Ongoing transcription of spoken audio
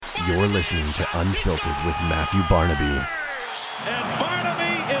You're listening to Unfiltered with Matthew Barnaby. And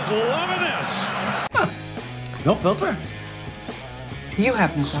Barnaby is loving this. Huh. No filter? You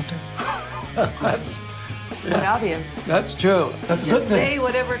have no filter. That's quite obvious. That's true. That's a good Just thing. say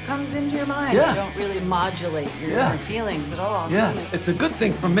whatever comes into your mind. Yeah. You don't really modulate your feelings at all. Yeah, it's a good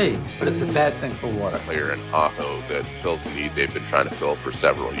thing for me, but it's a bad thing for water. Player in Aho that fills a need they've been trying to fill for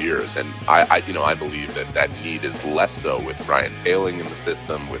several years, and I believe that need is less so with Ryan Poehling in the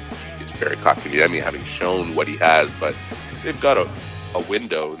system, with Jesperi Kotkaniemi having shown what he has, but they've got a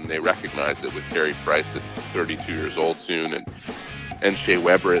window and they recognize it with Carey Price at 32 years old soon, and Shea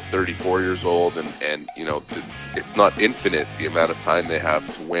Weber at 34 years old, and it's not infinite the amount of time they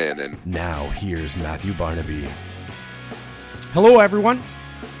have to win. And now here's Matthew Barnaby. Hello, everyone,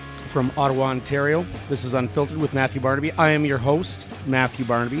 from Ottawa, Ontario. This is Unfiltered with Matthew Barnaby. I am your host, Matthew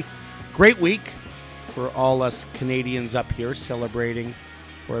Barnaby. Great week for all us Canadians up here celebrating,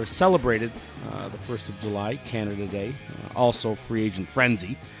 or have celebrated the 1st of July, Canada Day, also Free Agent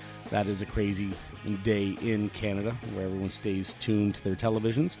Frenzy. That is a crazy day in Canada where everyone stays tuned to their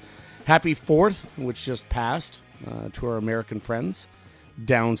televisions. Happy 4th, which just passed, to our American friends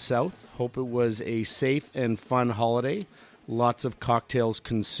down south. Hope it was a safe and fun holiday. Lots of cocktails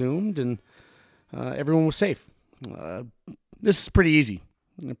consumed, and everyone was safe. This is pretty easy.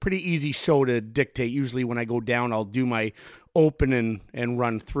 A pretty easy show to dictate. Usually when I go down, I'll do my open and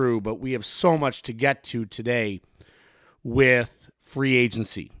run through, but we have so much to get to today with free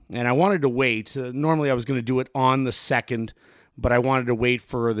agency. And I wanted to wait. Normally I was going to do it on the 2nd, but I wanted to wait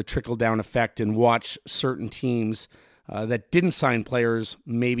for the trickle-down effect and watch certain teams that didn't sign players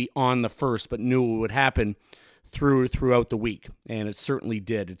maybe on the 1st, but knew it would happen throughout the week. And it certainly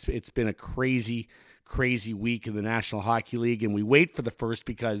did. It's been a crazy week in the National Hockey League, and we wait for the 1st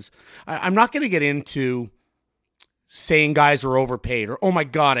because I'm not going to get into saying guys are overpaid or, oh my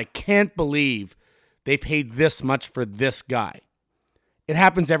God, I can't believe they paid this much for this guy. It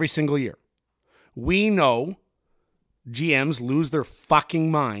happens every single year. We know GMs lose their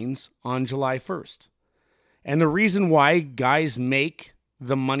fucking minds on July 1st. And the reason why guys make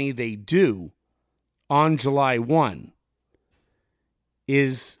the money they do on July 1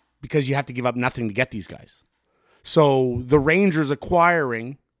 is because you have to give up nothing to get these guys. So the Rangers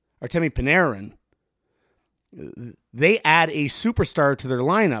acquiring Artemi Panarin, they add a superstar to their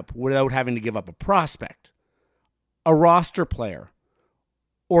lineup without having to give up a prospect, a roster player,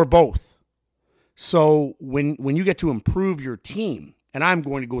 or both. So when you get to improve your team, and I'm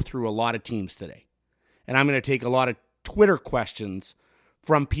going to go through a lot of teams today, and I'm going to take a lot of Twitter questions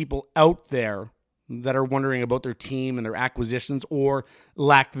from people out there that are wondering about their team and their acquisitions or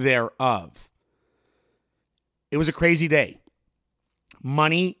lack thereof. It was a crazy day.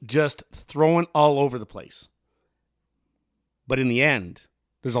 Money just thrown all over the place. But in the end,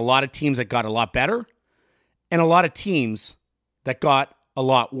 there's a lot of teams that got a lot better and a lot of teams that got a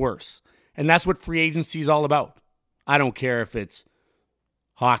lot worse. And that's what free agency is all about. I don't care if it's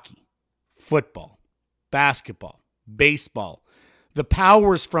hockey, football, basketball, baseball. The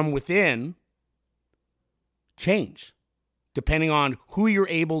powers from within change depending on who you're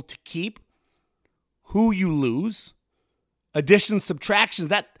able to keep, who you lose, additions, subtractions.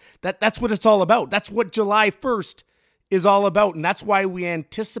 That's what it's all about. That's what July 1st is all about. And that's why we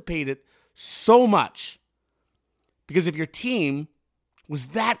anticipate it so much. Because if your team was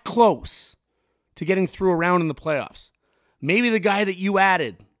that close to getting through a round in the playoffs, maybe the guy that you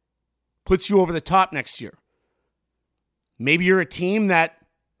added puts you over the top next year. Maybe you're a team that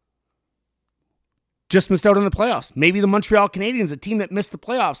just missed out on the playoffs. Maybe the Montreal Canadiens, a team that missed the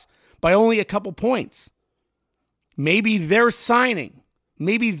playoffs by only a couple points. Maybe their signing,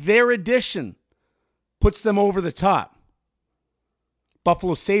 maybe their addition puts them over the top.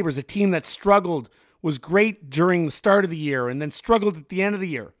 Buffalo Sabres, a team that struggled, was great during the start of the year and then struggled at the end of the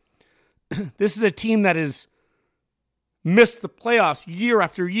year. This is a team that has missed the playoffs year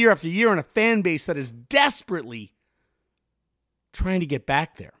after year after year, and a fan base that is desperately trying to get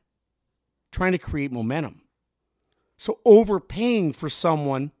back there, trying to create momentum. So overpaying for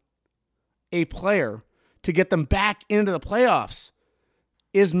someone, a player, to get them back into the playoffs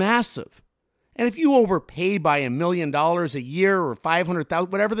is massive. And if you overpay by $1 million a year or $500,000,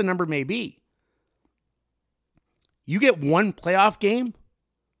 whatever the number may be, you get one playoff game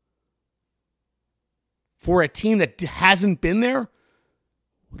for a team that hasn't been there,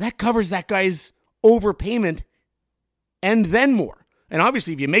 that covers that guy's overpayment and then more. And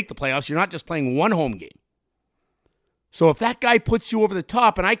obviously, if you make the playoffs, you're not just playing one home game. So if that guy puts you over the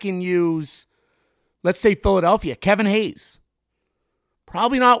top, and I can use, let's say Philadelphia, Kevin Hayes,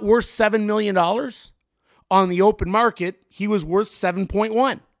 probably not worth $7 million. On the open market, he was worth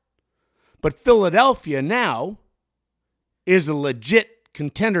 7.1. But Philadelphia now is a legit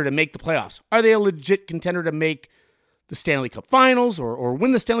contender to make the playoffs. Are they a legit contender to make the Stanley Cup Finals or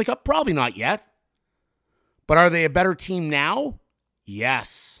win the Stanley Cup? Probably not yet. But are they a better team now?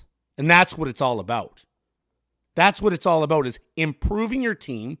 Yes. And that's what it's all about. That's what it's all about, is improving your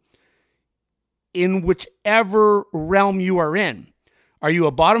team in whichever realm you are in. Are you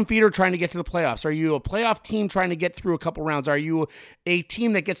a bottom feeder trying to get to the playoffs? Are you a playoff team trying to get through a couple rounds? Are you a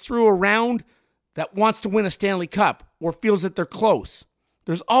team that gets through a round that wants to win a Stanley Cup or feels that they're close?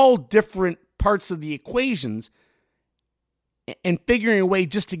 There's all different parts of the equations, and figuring a way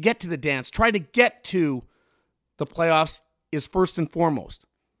just to get to the dance, try to get to the playoffs is first and foremost.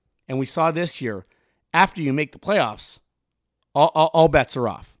 And we saw this year, after you make the playoffs, all bets are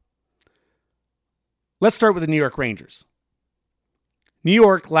off. Let's start with the New York Rangers. New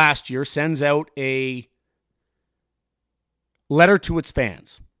York last year sends out a letter to its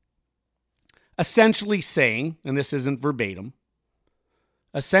fans, essentially saying, and this isn't verbatim,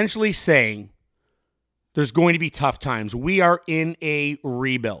 essentially saying there's going to be tough times. We are in a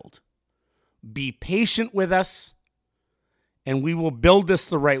rebuild. Be patient with us, and we will build this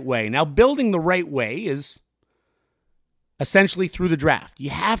the right way. Now, building the right way is essentially through the draft. You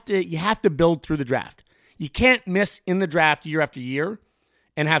have to build through the draft. You can't miss in the draft year after year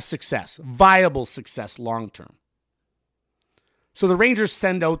and have success, viable success long term. So the Rangers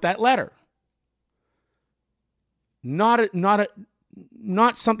send out that letter. Not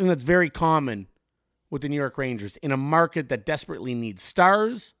something that's very common with the New York Rangers in a market that desperately needs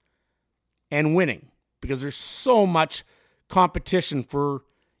stars and winning, because there's so much competition for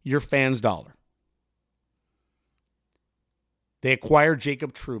your fans' dollar. They acquire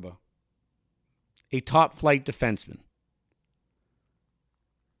Jacob Trouba, a top-flight defenseman.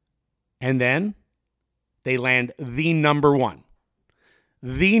 And then they land the number one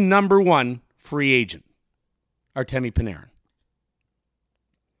free agent, Artemi Panarin.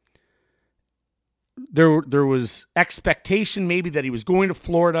 There was expectation maybe that he was going to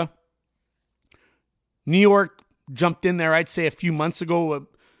Florida. New York jumped in there, I'd say a few months ago.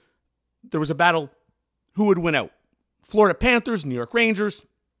 There was a battle. Who would win out? Florida Panthers, New York Rangers.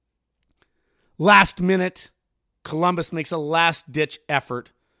 Last minute, Columbus makes a last-ditch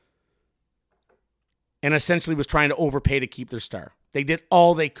effort and essentially was trying to overpay to keep their star. They did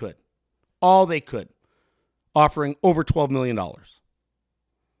all they could, offering over $12 million.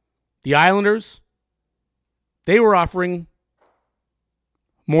 The Islanders, they were offering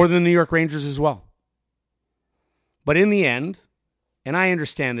more than the New York Rangers as well. But in the end, and I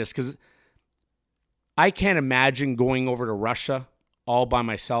understand this because I can't imagine going over to Russia all by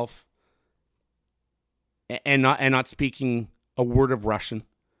myself and not speaking a word of Russian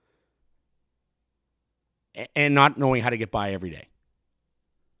and not knowing how to get by every day.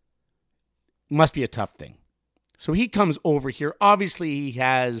 Must be a tough thing. So he comes over here. Obviously, he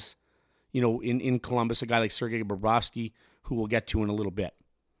has, in Columbus, a guy like Sergei Bobrovsky, who we'll get to in a little bit.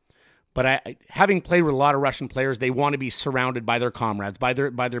 But having played with a lot of Russian players, they want to be surrounded by their comrades, by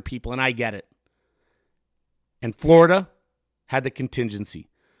their people, and I get it. And Florida had the contingency.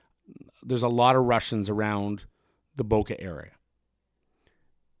 There's a lot of Russians around the Boca area.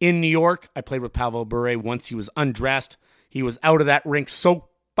 In New York, I played with Pavel Bure. Once he was undressed, he was out of that rink so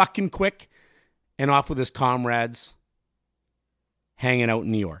fucking quick and off with his comrades hanging out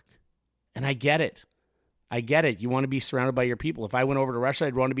in New York. And I get it. You want to be surrounded by your people. If I went over to Russia,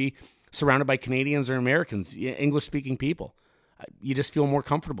 I'd want to be surrounded by Canadians or Americans, English-speaking people. You just feel more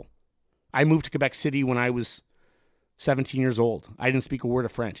comfortable. I moved to Quebec City when I was 17 years old. I didn't speak a word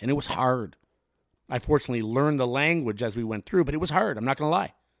of French, and it was hard. I fortunately learned the language as we went through, but it was hard. I'm not going to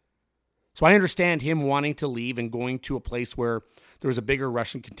lie. So I understand him wanting to leave and going to a place where there was a bigger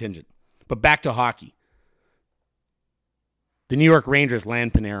Russian contingent. But back to hockey. The New York Rangers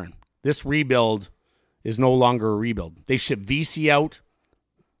land Panarin. This rebuild is no longer a rebuild. They ship VC out,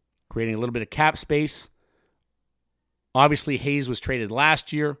 creating a little bit of cap space. Obviously, Hayes was traded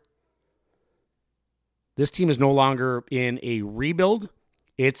last year. This team is no longer in a rebuild.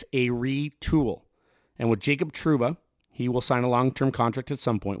 It's a retool. And with Jacob Trouba, he will sign a long-term contract at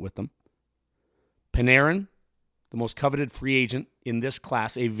some point with them. Panarin, the most coveted free agent in this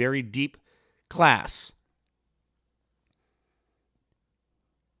class, a very deep class.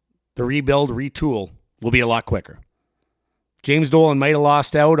 The rebuild, retool will be a lot quicker. James Dolan might have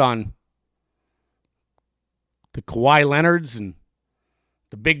lost out on the Kawhi Leonards and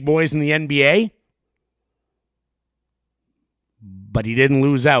the big boys in the NBA, but he didn't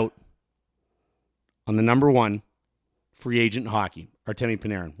lose out on the number one free agent in hockey, Artemi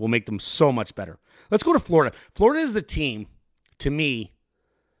Panarin. Will make them so much better. Let's go to Florida. Florida is the team, to me,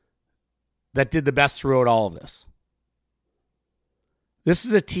 that did the best throughout all of this. This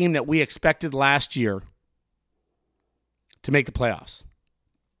is a team that we expected last year to make the playoffs.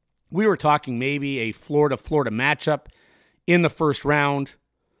 We were talking maybe a Florida-Florida matchup in the first round.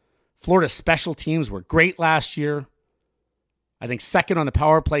 Florida special teams were great last year. I think second on the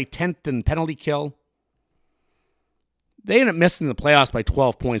power play, 10th in penalty kill. They ended up missing the playoffs by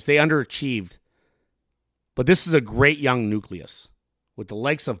 12 points. They underachieved. But this is a great young nucleus with the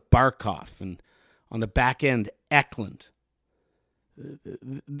likes of Barkov and on the back end, Eklund.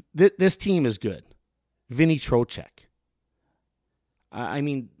 This team is good. Vinny Trocheck. I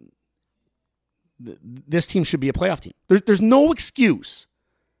mean, this team should be a playoff team. There's no excuse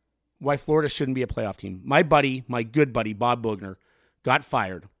why Florida shouldn't be a playoff team. My good buddy, Bob Boughner, got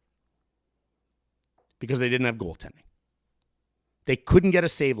fired because they didn't have goaltending. They couldn't get a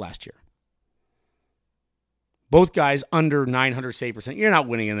save last year. Both guys under 900 save percent. You're not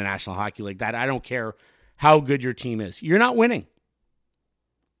winning in the National Hockey League. That I don't care how good your team is. You're not winning.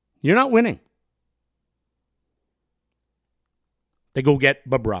 You're not winning. They go get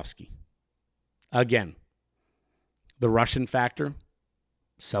Bobrovsky. Again, the Russian factor,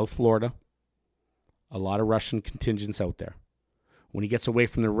 South Florida, a lot of Russian contingents out there. When he gets away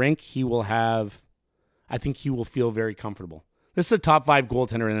from the rink, I think he will feel very comfortable. This is a top 5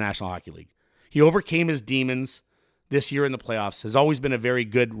 goaltender in the National Hockey League. He overcame his demons this year in the playoffs, has always been a very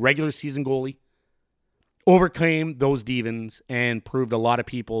good regular season goalie, overcame those demons and proved a lot of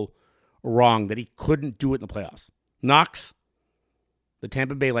people wrong that he couldn't do it in the playoffs. Knocks the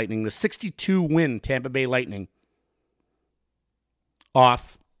Tampa Bay Lightning, the 62-win Tampa Bay Lightning,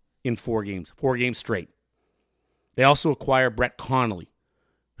 off in 4 games straight. They also acquire Brett Connolly,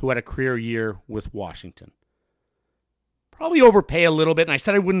 who had a career year with Washington. Probably overpay a little bit, and I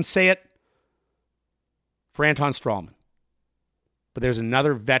said I wouldn't say it for Anton Strawman. But there's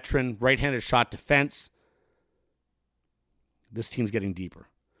another veteran right-handed shot defense. This team's getting deeper.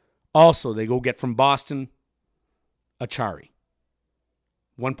 Also, they go get from Boston, Achari.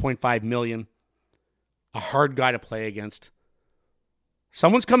 $1.5 million. A hard guy to play against.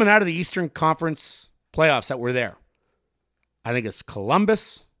 Someone's coming out of the Eastern Conference playoffs that were there. I think it's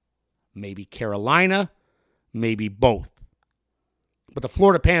Columbus, maybe Carolina, maybe both. But the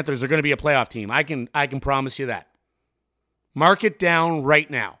Florida Panthers are going to be a playoff team. I can promise you that. Mark it down right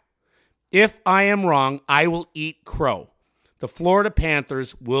now. If I am wrong, I will eat crow. The Florida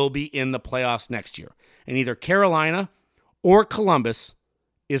Panthers will be in the playoffs next year. And either Carolina or Columbus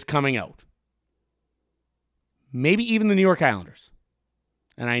is coming out. Maybe even the New York Islanders.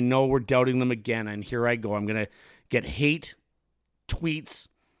 And I know we're doubting them again, and here I go. I'm going to get hate tweets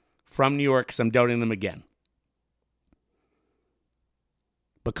from New York because I'm doubting them again.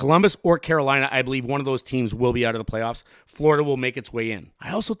 But Columbus or Carolina, I believe one of those teams will be out of the playoffs. Florida will make its way in.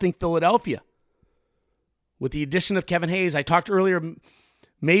 I also think Philadelphia, with the addition of Kevin Hayes, I talked earlier,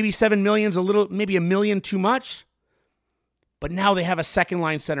 maybe $7 million's a little, maybe $1 million too much. But now they have a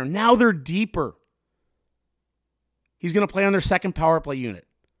second-line center. Now they're deeper. He's going to play on their second power play unit.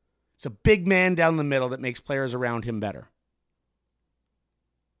 It's a big man down the middle that makes players around him better.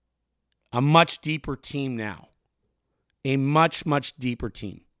 A much deeper team now. A much, much deeper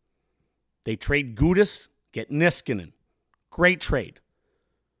team. They trade Gudas, get Niskanen. Great trade.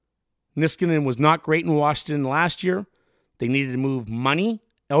 Niskanen was not great in Washington last year. They needed to move money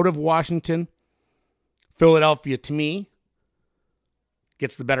out of Washington. Philadelphia, to me,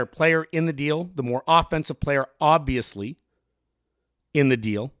 gets the better player in the deal, the more offensive player, obviously, in the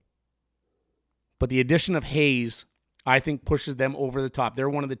deal. But the addition of Hayes, I think, pushes them over the top. They're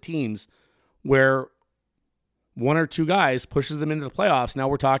one of the teams where one or two guys pushes them into the playoffs. Now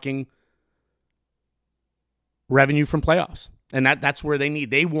we're talking revenue from playoffs. And that's where they need.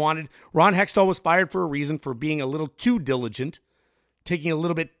 They wanted, Ron Hextall was fired for a reason, for being a little too diligent, taking a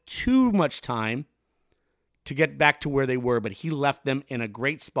little bit too much time to get back to where they were, but he left them in a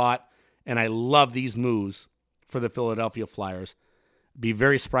great spot, and I love these moves for the Philadelphia Flyers. Be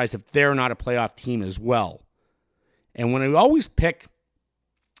very surprised if they're not a playoff team as well. And when I always pick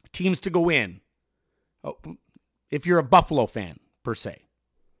teams to go in, if you're a Buffalo fan, per se,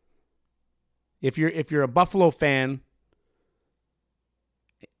 if you're a Buffalo fan,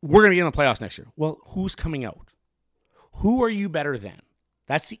 we're going to be in the playoffs next year. Well, who's coming out? Who are you better than?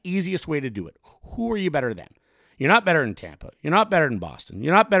 That's the easiest way to do it. Who are you better than? You're not better than Tampa. You're not better than Boston.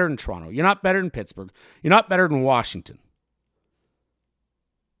 You're not better than Toronto. You're not better than Pittsburgh. You're not better than Washington.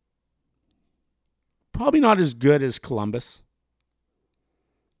 Probably not as good as Columbus.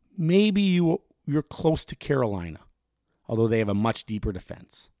 Maybe you're close to Carolina, although they have a much deeper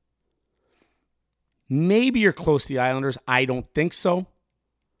defense. Maybe you're close to the Islanders. I don't think so.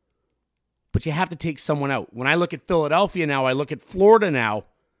 But you have to take someone out. When I look at Philadelphia now, I look at Florida now,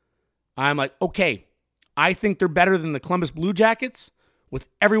 I'm like, okay, I think they're better than the Columbus Blue Jackets with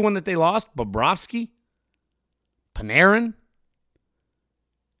everyone that they lost. Bobrovsky, Panarin,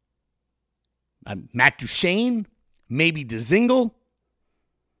 Matt Duchene, maybe Dzingel.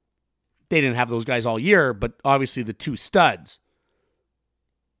 They didn't have those guys all year, but obviously the two studs.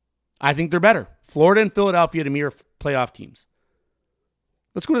 I think they're better. Florida and Philadelphia to me are playoff teams.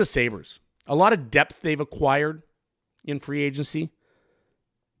 Let's go to the Sabres. A lot of depth they've acquired in free agency,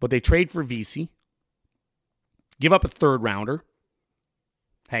 but they trade for VC, give up a third rounder.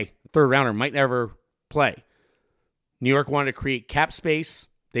 Hey, a third rounder might never play. New York wanted to create cap space.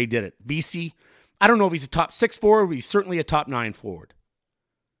 They did it. VC, I don't know if he's a top 6 forward, but he's certainly a top 9 forward.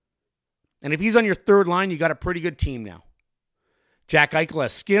 And if he's on your third line, you got a pretty good team now. Jack Eichel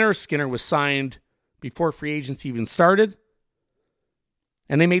has Skinner. Skinner was signed before free agency even started.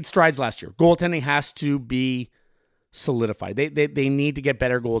 And they made strides last year. Goaltending has to be solidified. They need to get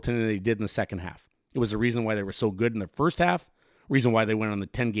better goaltending than they did in the second half. It was the reason why they were so good in the first half, reason why they went on the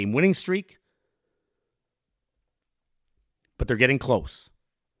 10-game winning streak. But they're getting close.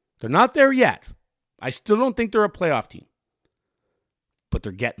 They're not there yet. I still don't think they're a playoff team. But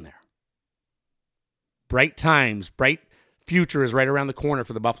they're getting there. Bright times, bright future is right around the corner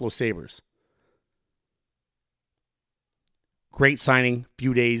for the Buffalo Sabres. Great signing a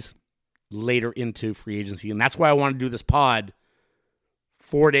few days later into free agency. And that's why I want to do this pod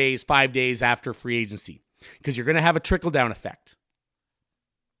 4 days, 5 days after free agency. Because you're going to have a trickle-down effect.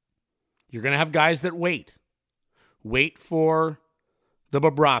 You're going to have guys that wait. Wait for the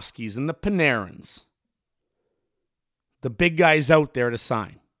Bobrovskys and the Panarins. The big guys out there to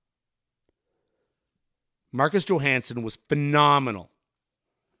sign. Marcus Johansson was phenomenal.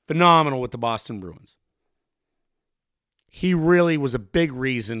 Phenomenal with the Boston Bruins. He really was a big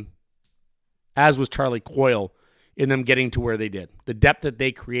reason, as was Charlie Coyle, in them getting to where they did. The depth that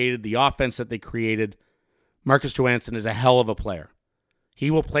they created, the offense that they created. Marcus Johansson is a hell of a player. He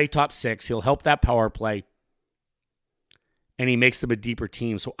will play top 6. He'll help that power play. And he makes them a deeper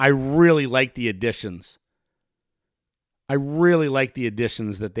team. So I really like the additions. I really like the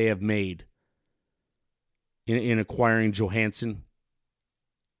additions that they have made in acquiring Johansson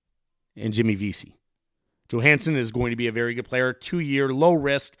and Jimmy Vesey. Johansson is going to be a very good player. 2-year, low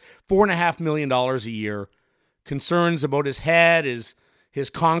risk, $4.5 million a year. Concerns about his head, his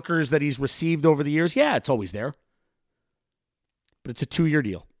conquers that he's received over the years. Yeah, it's always there. But it's a 2-year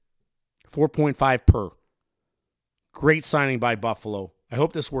deal. 4.5 per. Great signing by Buffalo. I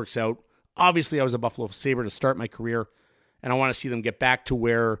hope this works out. Obviously, I was a Buffalo Sabre to start my career, and I want to see them get back to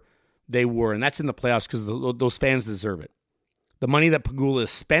where they were, and that's in the playoffs because those fans deserve it. The money that Pegula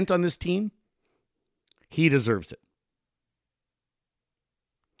has spent on this team, he deserves it.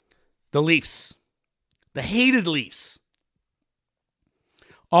 The Leafs. The hated Leafs.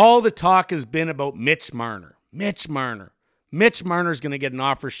 All the talk has been about Mitch Marner. Mitch Marner's going to get an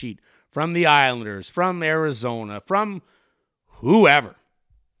offer sheet from the Islanders, from Arizona, from whoever.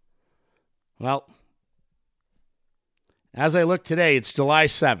 Well, as I look today, it's July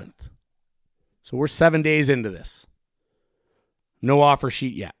 7th. So we're 7 days into this. No offer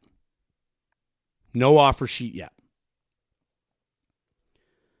sheet yet. No offer sheet yet.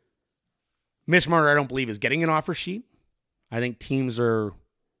 Mitch Marner, I don't believe, is getting an offer sheet. I think teams are...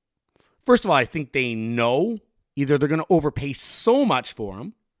 First of all, I think they know either they're going to overpay so much for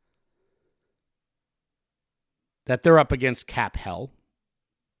him that they're up against cap hell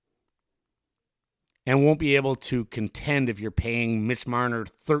and won't be able to contend if you're paying Mitch Marner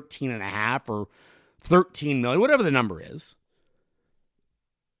 $13.5 or $13 million, whatever the number is.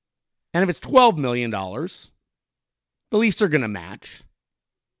 And if it's $12 million, the Leafs are going to match.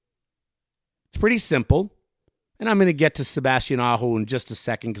 It's pretty simple. And I'm going to get to Sebastian Aho in just a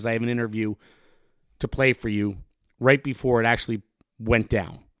second because I have an interview to play for you right before it actually went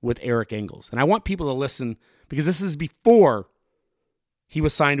down with Eric Engels. And I want people to listen because this is before he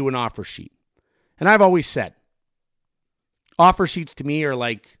was signed to an offer sheet. And I've always said, offer sheets to me are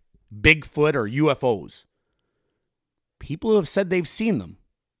like Bigfoot or UFOs. People have said they've seen them,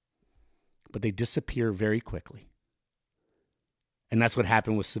 but they disappear very quickly. And that's what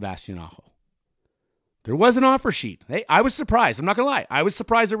happened with Sebastian Aho. There was an offer sheet. Hey, I was surprised. I'm not going to lie. I was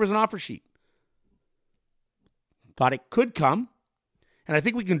surprised there was an offer sheet. Thought it could come. And I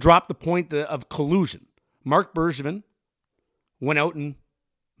think we can drop the point of collusion. Mark Bergevin went out and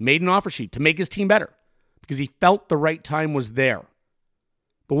made an offer sheet to make his team better because he felt the right time was there.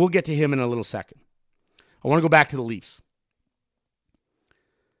 But we'll get to him in a little second. I want to go back to the Leafs.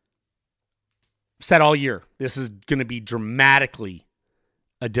 I've said all year, this is going to be dramatically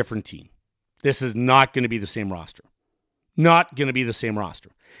a different team. This is not going to be the same roster. Not going to be the same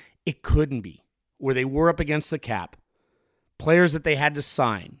roster. It couldn't be. Where they were up against the cap. Players that they had to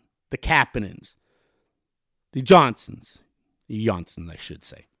sign. The Kapanens. The Johnsons. Johnson, I should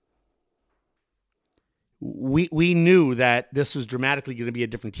say. We knew that this was dramatically going to be a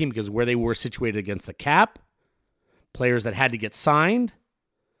different team because where they were situated against the cap, players that had to get signed,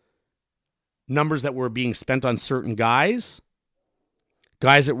 numbers that were being spent on certain guys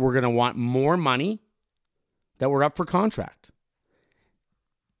that were going to want more money that were up for contract.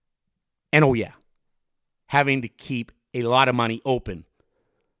 And oh yeah, having to keep a lot of money open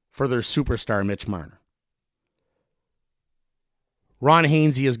for their superstar Mitch Marner. Ron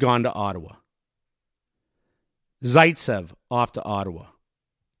Hainsey has gone to Ottawa. Zaitsev off to Ottawa.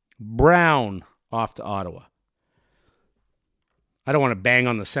 Brown off to Ottawa. I don't want to bang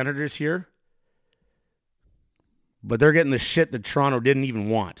on the Senators here, but they're getting the shit that Toronto didn't even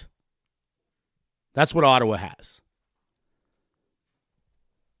want. That's what Ottawa has.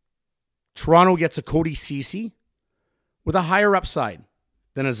 Toronto gets a Cody Ceci with a higher upside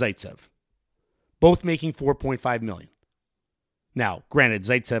than a Zaitsev, both making $4.5 million. Now, granted,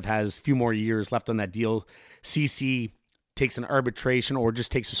 Zaitsev has a few more years left on that deal. Ceci takes an arbitration or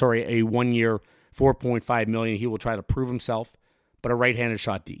just takes, a 1 year, $4.5 million. He will try to prove himself, but a right-handed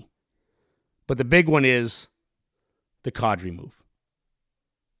shot D. But the big one is the Kadri move.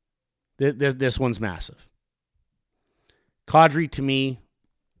 This one's massive. Kadri, to me,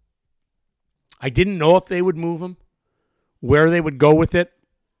 I didn't know if they would move him, where they would go with it,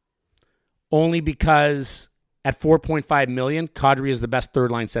 only because at $4.5 million, Kadri is the best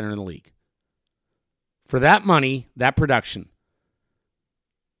third-line center in the league. For that money, that production,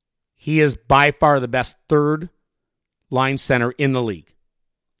 he is by far the best third-line center in the league.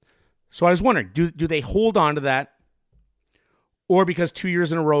 So I was wondering, do they hold on to that? Or because 2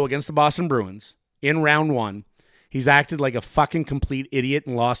 years in a row against the Boston Bruins, in round one, he's acted like a fucking complete idiot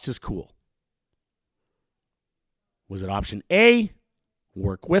and lost his cool? Was it option A,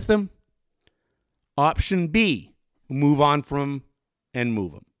 work with him? Option B, move on from him and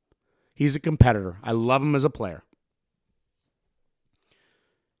move him. He's a competitor. I love him as a player.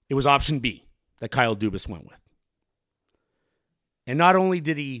 It was option B that Kyle Dubas went with. And not only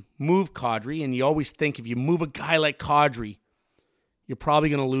did he move Kadri, and you always think if you move a guy like Kadri, you're probably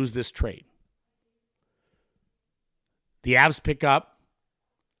going to lose this trade. The Avs pick up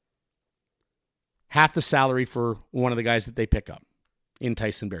half the salary for one of the guys that they pick up in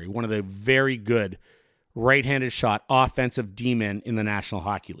Tyson Barrie, one of the very good right-handed shot offensive D-men in the National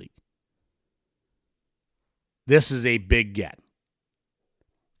Hockey League. This is a big get.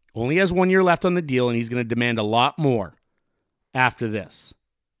 Only has 1 year left on the deal, and he's going to demand a lot more after this.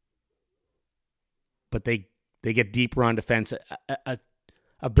 But they get deeper on defense,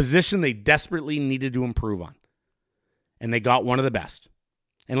 a position they desperately needed to improve on. And they got one of the best.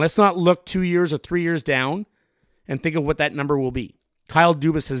 And let's not look 2 years or 3 years down and think of what that number will be. Kyle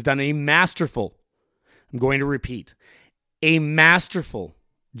Dubas has done a masterful, I'm going to repeat, a masterful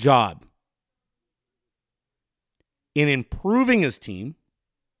job in improving his team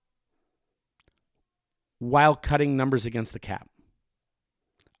while cutting numbers against the cap.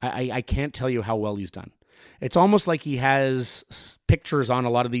 I can't tell you how well he's done. It's almost like he has pictures on a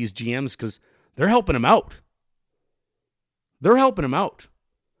lot of these GMs because they're helping him out. They're helping him out.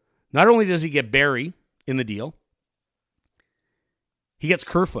 Not only does he get Barrie in the deal, he gets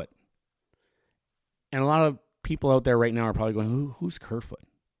Kerfoot. And a lot of people out there right now are probably going, who's Kerfoot?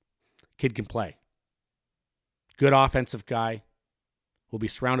 Kid can play. Good offensive guy. Will be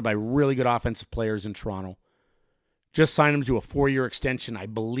surrounded by really good offensive players in Toronto. Just signed him to a 4-year extension, I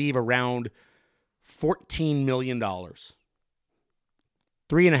believe around $14 million.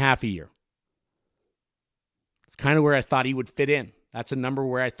 3.5 a year. It's kind of where I thought he would fit in. That's a number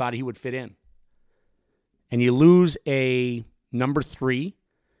where I thought he would fit in. And you lose a number 3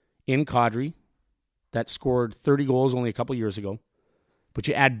 in Kadri that scored 30 goals only a couple years ago. But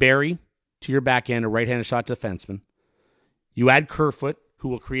you add Barrie to your back end, a right-handed shot defenseman. You add Kerfoot, who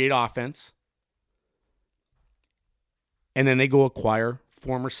will create offense. And then they go acquire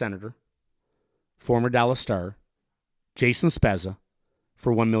former Senator, former Dallas Star, Jason Spezza,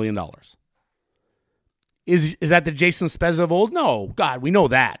 for $1 million. Is that the Jason Spezza of old? No, God, we know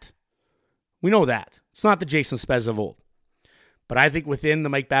that. We know that. It's not the Jason Spezza of old. But I think within the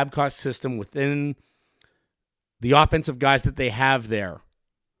Mike Babcock system, within the offensive guys that they have there,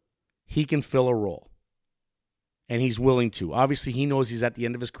 he can fill a role. And he's willing to. Obviously, he knows he's at the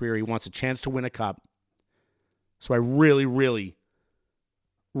end of his career. He wants a chance to win a cup. So I really, really,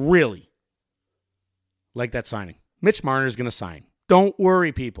 really like that signing. Mitch Marner is going to sign. Don't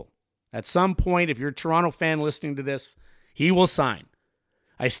worry, people. At some point, if you're a Toronto fan listening to this, he will sign.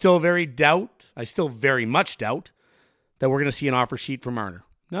 I still very much doubt that we're going to see an offer sheet for Marner.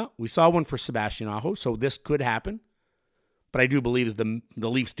 No, we saw one for Sebastian Aho, so this could happen. But I do believe that the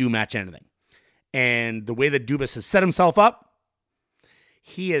Leafs do match anything. And the way that Dubas has set himself up,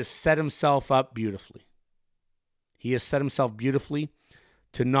 he has set himself up beautifully. He has set himself beautifully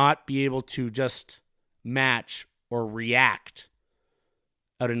to not be able to just match or react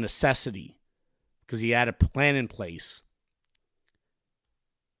out of necessity because he had a plan in place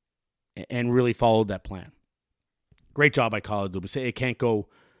and really followed that plan. Great job by Kyle Dubas. It can't go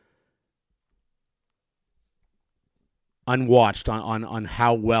unwatched on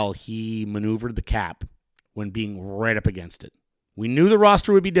how well he maneuvered the cap when being right up against it. We knew the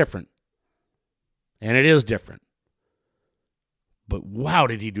roster would be different, and it is different. But wow,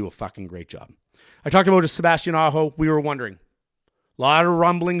 did he do a fucking great job. I talked about Sebastian Aho. We were wondering. A lot of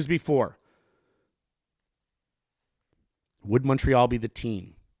rumblings before. Would Montreal be the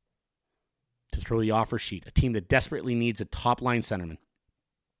team to throw the offer sheet? A team that desperately needs a top-line centerman.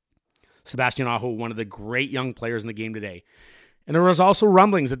 Sebastian Aho, one of the great young players in the game today. And there was also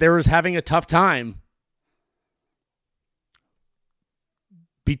rumblings that they was having a tough time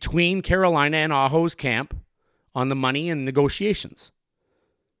between Carolina and Aho's camp on the money and negotiations.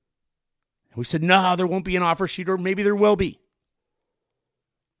 And we said, no, there won't be an offer sheet, or maybe there will be.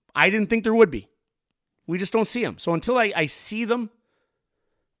 I didn't think there would be. We just don't see them. So until I see them,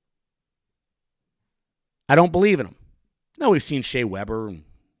 I don't believe in them. No, we've seen Shea Weber and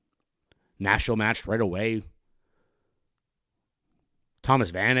Nashville matched right away.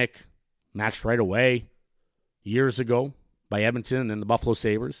 Thomas Vanek matched right away years ago by Edmonton and the Buffalo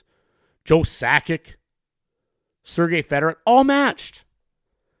Sabres. Joe Sakic, Sergei Fedorov, all matched.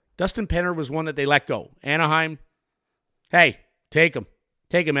 Dustin Penner was one that they let go. Anaheim, hey, take him.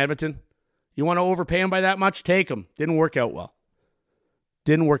 Take him, Edmonton. You want to overpay him by that much? Take him. Didn't work out well.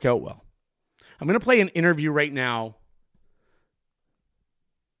 I'm going to play an interview right now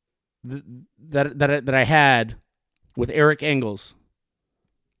that I had with Eric Engels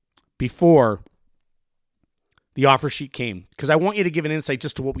before the offer sheet came, because I want you to give an insight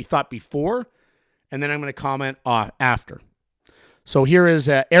just to what we thought before, and then I'm going to comment after. So here is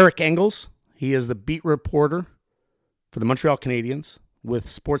Eric Engels. He is the beat reporter for the Montreal Canadiens with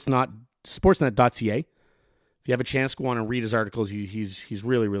Sportsnet.ca. If you have a chance, go on and read his articles. He's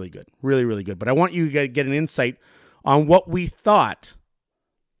really, really good. Really, really good. But I want you to get an insight on what we thought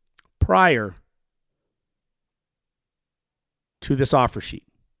prior to this offer sheet,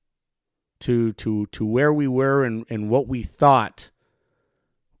 to where we were and what we thought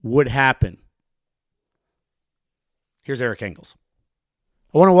would happen. Here's Eric Engels.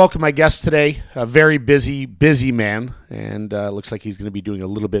 I want to welcome my guest today, a very busy man, and looks like he's going to be doing a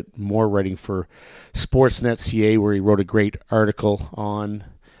little bit more writing for Sportsnet.ca, where he wrote a great article on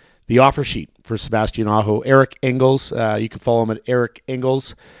the offer sheet for Sebastian Aho. Eric Engels, you can follow him at Eric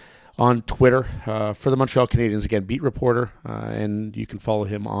Engels on Twitter for the Montreal Canadiens, again, beat reporter, and you can follow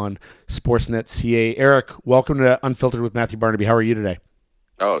him on Sportsnet.ca. Eric, welcome to Unfiltered with Matthew Barnaby. How are you today?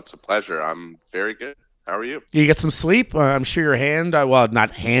 Oh, it's a pleasure. I'm very good. How are you? You get some sleep? I'm sure your hand, well, not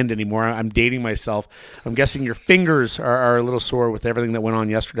hand anymore. I'm dating myself. I'm guessing your fingers are a little sore with everything that went on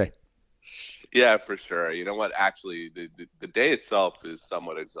yesterday. Yeah, for sure. You know what? Actually, the day itself is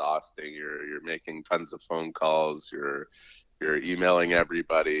somewhat exhausting. You're making tons of phone calls. You're emailing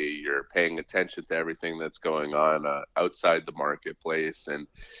everybody. You're paying attention to everything that's going on outside the marketplace, and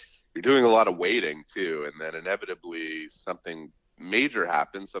you're doing a lot of waiting too. And then inevitably something major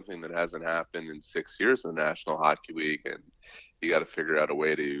happens, something that hasn't happened in 6 years in the National Hockey League, and you got to figure out a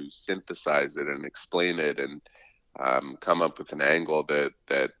way to synthesize it and explain it and come up with an angle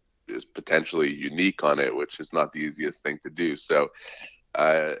that is potentially unique on it, which is not the easiest thing to do. So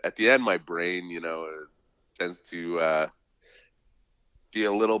at the end, my brain, tends to be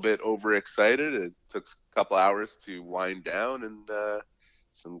a little bit overexcited. It took a couple hours to wind down and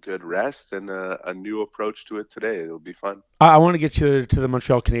some good rest and a new approach to it today. It'll be fun. I want to get you to the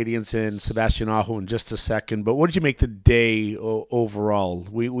Montreal Canadiens and Sebastian Aho in just a second, but what did you make the day overall?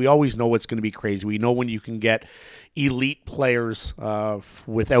 We always know what's going to be crazy. We know when you can get elite players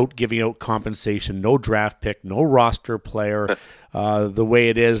without giving out compensation, no draft pick, no roster player, the way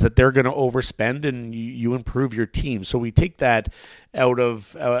it is, that they're going to overspend and you improve your team. So we take that out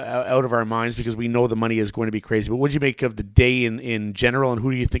of our minds because we know the money is going to be crazy. But what did you make of the day in general, and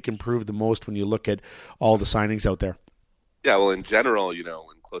who do you think improved the most when you look at all the signings out there? Yeah, well, in general, when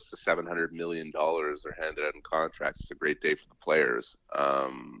close to $700 million are handed out in contracts, it's a great day for the players.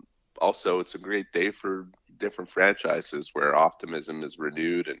 Also, it's a great day for different franchises where optimism is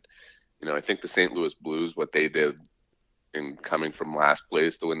renewed. And, I think the St. Louis Blues, what they did in coming from last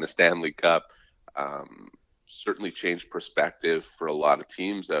place to win the Stanley Cup, certainly changed perspective for a lot of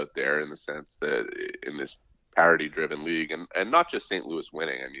teams out there, in the sense that in this parity-driven league, and not just St. Louis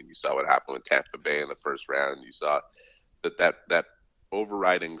winning. I mean, you saw what happened with Tampa Bay in the first round. You saw that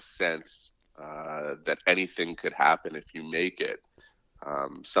overriding sense that anything could happen if you make it.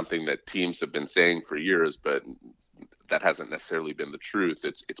 Something that teams have been saying for years, but that hasn't necessarily been the truth.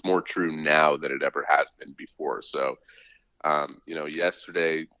 It's more true now than it ever has been before. So,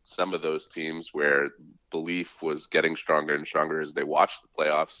 yesterday, some of those teams where belief was getting stronger and stronger as they watched the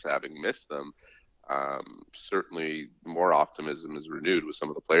playoffs, having missed them, certainly more optimism is renewed with some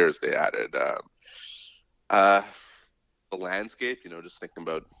of the players they added. The landscape, just thinking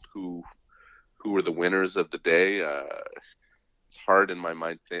about who were the winners of the day. It's hard in my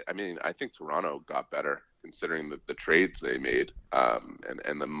mind. I think Toronto got better considering the trades they made,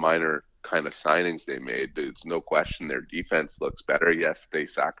 and the minor kind of signings they made. There's no question their defense looks better. Yes, they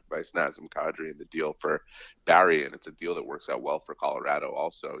sacrificed Nazem Kadri in the deal for Barrie, and it's a deal that works out well for Colorado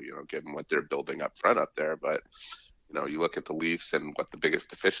also, given what they're building up front up there. But, you look at the Leafs and what the biggest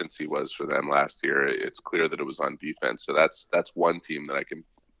deficiency was for them last year, it's clear that it was on defense. So that's one team that I can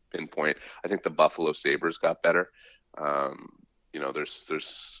pinpoint. I think the Buffalo Sabres got better.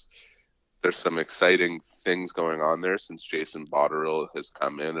 There's some exciting things going on there since Jason Botterill has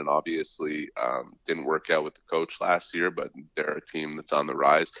come in, and obviously didn't work out with the coach last year, but they're a team that's on the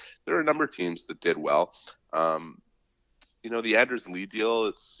rise. There are a number of teams that did well. The Anders Lee deal,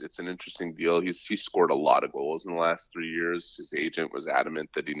 it's an interesting deal. He scored a lot of goals in the last 3 years. His agent was adamant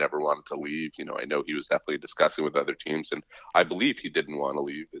that he never wanted to leave. I know he was definitely discussing with other teams, and I believe he didn't want to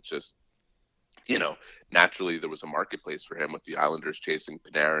leave. It's just, naturally there was a marketplace for him with the Islanders chasing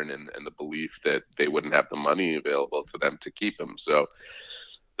Panarin and the belief that they wouldn't have the money available to them to keep him. So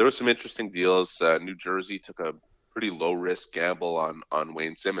there were some interesting deals. New Jersey took a pretty low risk gamble on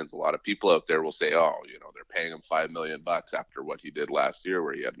Wayne Simmons. A lot of people out there will say, they're paying him $5 million after what he did last year,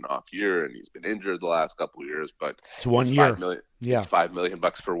 where he had an off year and he's been injured the last couple of years, but it's 1 year. It's $5 million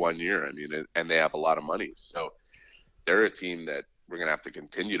for 1 year. I mean, and they have a lot of money. So they're a team that we're going to have to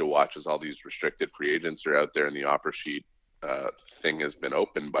continue to watch as all these restricted free agents are out there, and the offer sheet thing has been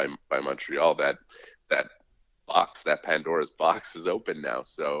opened by Montreal. That box, that Pandora's box, is open now.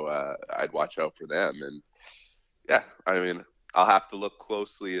 So I'd watch out for them. And yeah, I mean, I'll have to look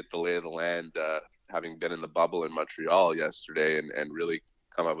closely at the lay of the land, having been in the bubble in Montreal yesterday, and really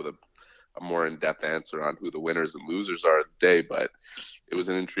come up with a more in-depth answer on who the winners and losers are of the day. But it was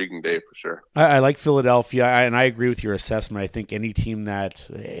an intriguing day for sure. I like Philadelphia, and I agree with your assessment. I think any team that,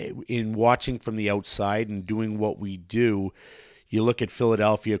 in watching from the outside and doing what we do, you look at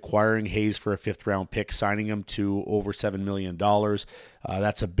Philadelphia acquiring Hayes for a 5th-round pick, signing him to over $7 million.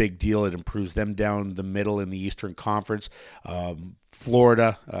 That's a big deal. It improves them down the middle in the Eastern Conference.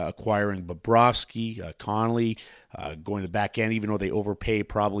 Florida acquiring Bobrovsky, Connolly, going to the back end, even though they overpay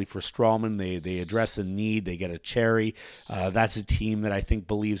probably for Strawman. They address the need. They get a Cherry. That's a team that I think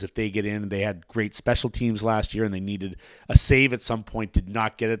believes if they get in, they had great special teams last year and they needed a save at some point, did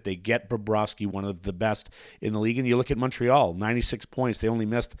not get it. They get Bobrovsky, one of the best in the league. And you look at Montreal, 96 points. They only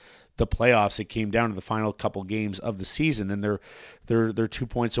missed the playoffs. It came down to the final couple games of the season, and they're 2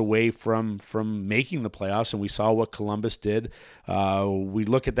 points away from making the playoffs. And we saw what Columbus did. We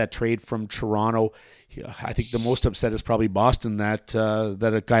look at that trade from Toronto. I think the most upset is probably Boston that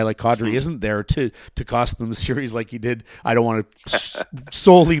a guy like Kadri isn't there to cost them the series like he did. I don't want to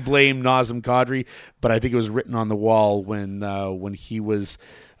solely blame Nazem Kadri, but I think it was written on the wall when he was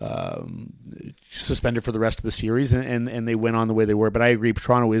suspended for the rest of the series, and they went on the way they were. But I agree,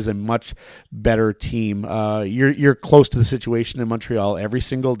 Toronto is a much better team. You're close to the situation in Montreal every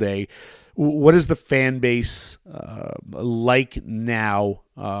single day. What is the fan base like now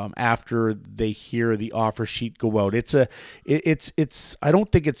after they hear the offer sheet go out? It's I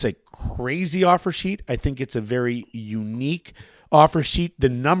don't think it's a crazy offer sheet. I think it's a very unique offer sheet. The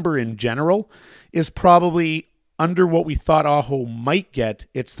number in general is probably under what we thought Aho might get.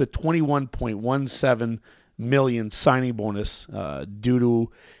 It's the $21.17 million signing bonus due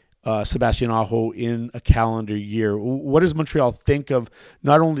to Sebastian Aho in a calendar year. What does Montreal think of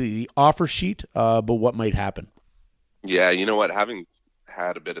not only the offer sheet, but what might happen? Yeah, you know what? Having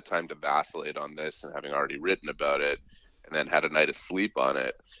had a bit of time to vacillate on this and having already written about it and then had a night of sleep on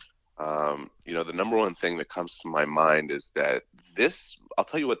it, the number one thing that comes to my mind is that I'll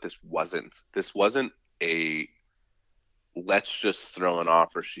tell you what this wasn't. This wasn't a let's just throw an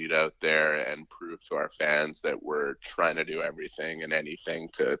offer sheet out there and prove to our fans that we're trying to do everything and anything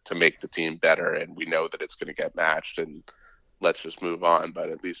to make the team better, and we know that it's going to get matched, and let's just move on, but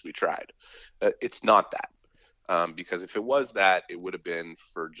at least we tried. It's not that. Because if it was that, it would have been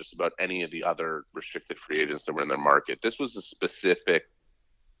for just about any of the other restricted free agents that were in their market. This was a specific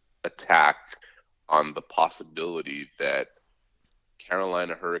attack on the possibility that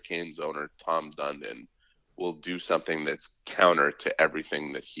Carolina Hurricanes owner Tom Dundon will do something that's counter to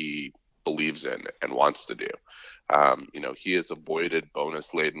everything that he believes in and wants to do. He has avoided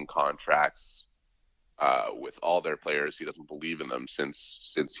bonus-laden contracts with all their players. He doesn't believe in them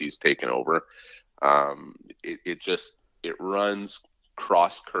since he's taken over. It runs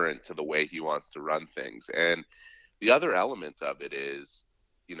cross current to the way he wants to run things. And the other element of it is,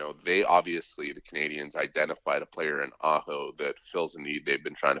 they obviously, the Canadians, identified a player in Aho that fills a need they've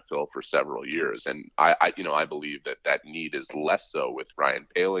been trying to fill for several years. And I believe that need is less so with Ryan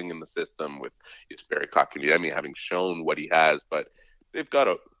Poehling in the system, with Jesperi Kotkaniemi having shown what he has, but they've got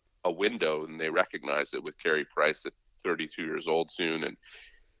a window, and they recognize it with Carey Price at 32 years old soon,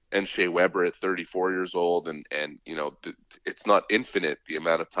 and Shea Weber at 34 years old, and it's not infinite the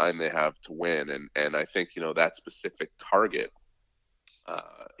amount of time they have to win, and I think that specific target,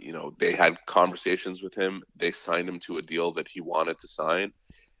 they had conversations with him, they signed him to a deal that he wanted to sign,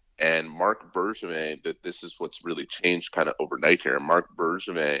 and Marc Bergevin, that this is what's really changed kind of overnight here. Marc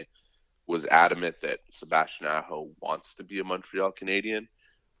Bergevin was adamant that Sebastian Aho wants to be a Montreal Canadian.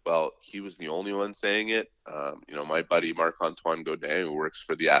 Well, he was the only one saying it. My buddy Marc-Antoine Gaudin, who works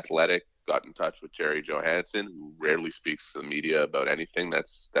for The Athletic, got in touch with Jerry Johansson, who rarely speaks to the media about anything.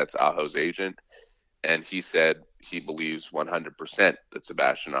 That's Aho's agent. And he said he believes 100% that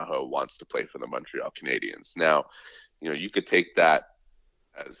Sebastian Aho wants to play for the Montreal Canadiens. Now, you could take that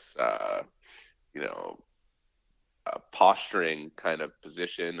as, a posturing kind of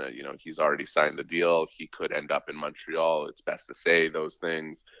position. He's already signed the deal. He could end up in Montreal. It's best to say those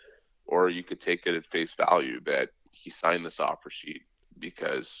things. Or you could take it at face value that he signed this offer sheet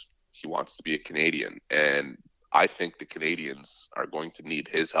because he wants to be a Canadian. And I think the Canadians are going to need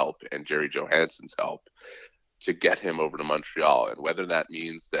his help and Jerry Johansson's help to get him over to Montreal. And whether that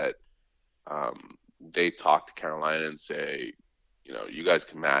means that they talk to Carolina and say, you guys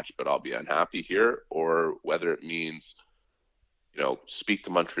can match, but I'll be unhappy here, or whether it means, speak to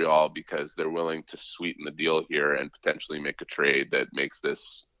Montreal because they're willing to sweeten the deal here and potentially make a trade that makes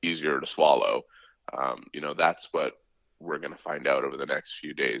this easier to swallow. That's what we're going to find out over the next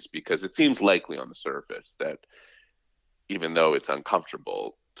few days, because it seems likely on the surface that even though it's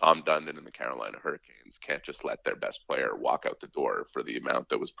uncomfortable, Tom Dundon and the Carolina Hurricanes can't just let their best player walk out the door for the amount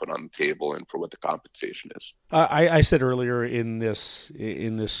that was put on the table and for what the compensation is. I said earlier in this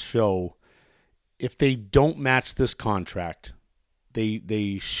show, if they don't match this contract,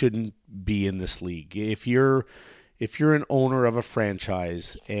 they shouldn't be in this league. If you're an owner of a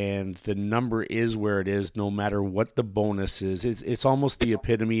franchise and the number is where it is, no matter what the bonus is, it's almost the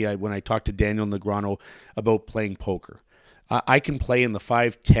epitome. When I talked to Daniel Negreanu about playing poker, I can play in the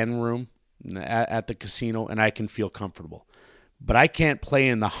 5-10 room at the casino and I can feel comfortable. But I can't play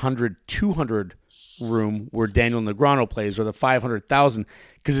in the 100-200 room where Daniel Negreanu plays, or the 500,000,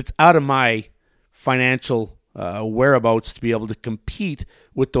 because it's out of my financial whereabouts to be able to compete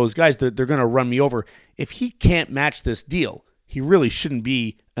with those guys. They're going to run me over. If he can't match this deal, he really shouldn't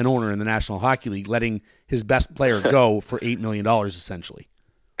be an owner in the National Hockey League, letting his best player go for $8 million essentially.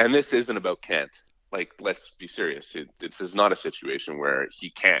 And this isn't about Kent. Let's be serious. This is not a situation where he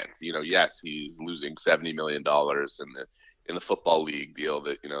can't. Yes, he's losing $70 million in the football league deal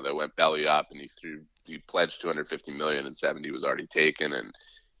that that went belly up, and he pledged $250 million and 70 was already taken, and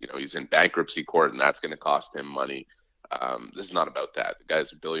he's in bankruptcy court, and that's going to cost him money. This is not about that. The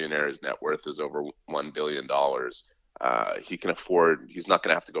guy's a billionaire. His net worth is over $1 billion. He can afford. He's not going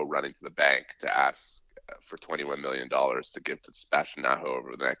to have to go running to the bank to ask for $21 million to give to Sebastian Aho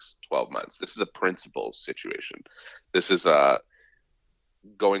over the next 12 months. This is a principle situation. This is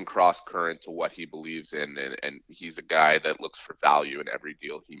going cross current to what he believes in, and he's a guy that looks for value in every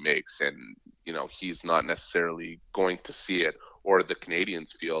deal he makes, and he's not necessarily going to see it, or the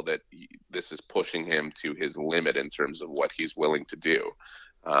Canadians feel that this is pushing him to his limit in terms of what he's willing to do,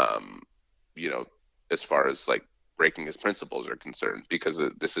 as far as breaking his principles are concerned, because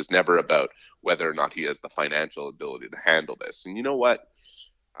this is never about whether or not he has the financial ability to handle this. And you know what?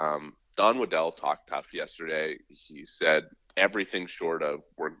 Don Waddell talked tough yesterday. He said everything short of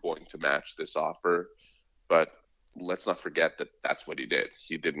we're going to match this offer, but let's not forget that that's what he did.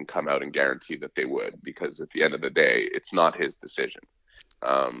 He didn't come out and guarantee that they would, because at the end of the day, it's not his decision.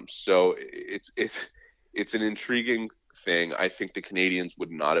 So it's an intriguing thing. I think the Canadians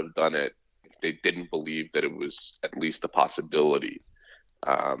would not have done it if they didn't believe that it was at least a possibility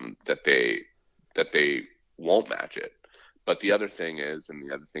that they won't match it. But the other thing is, and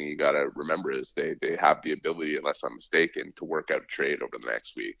the other thing you got to remember is they have the ability, unless I'm mistaken, to work out a trade over the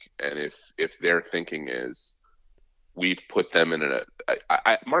next week. And if their thinking is we put them in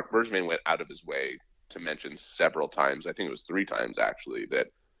Marc Bergevin went out of his way to mention several times, I think it was 3 times actually, that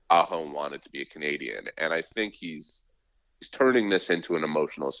Aho wanted to be a Canadian. And I think he's turning this into an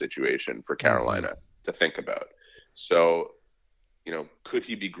emotional situation for Carolina to think about. So, could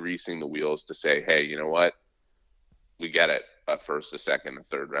he be greasing the wheels to say, hey, you know what? We get it. A first, a second, a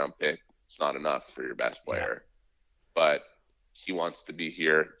third round pick. It's not enough for your best player. But he wants to be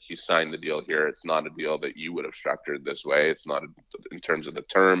here. He signed the deal here. It's not a deal that you would have structured this way. It's not in terms of the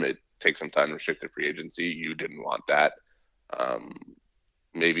term. It takes some time to restricted free agency. You didn't want that.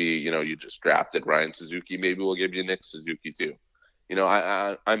 Maybe, you just drafted Ryan Suzuki. Maybe we'll give you Nick Suzuki too.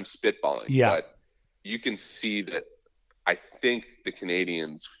 I'm spitballing. Yeah. But you can see that I think the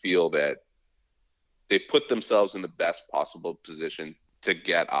Canadians feel that they put themselves in the best possible position to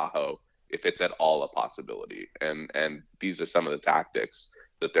get Aho if it's at all a possibility. And these are some of the tactics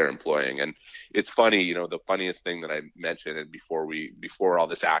that they're employing. And it's funny, the funniest thing that I mentioned and before all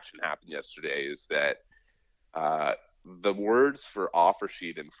this action happened yesterday is that the words for offer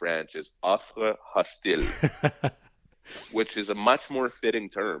sheet in French is offre hostile, which is a much more fitting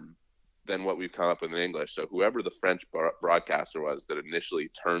term than what we've come up with in English. So whoever the French broadcaster was that initially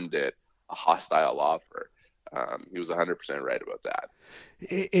termed it a hostile offer, he was 100% right about that.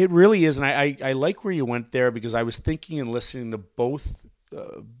 It really is, and I like where you went there because I was thinking and listening to both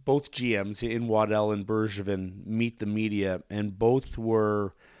GMs in Waddell and Bergevin meet the media, and both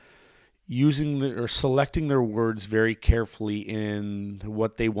were selecting their words very carefully in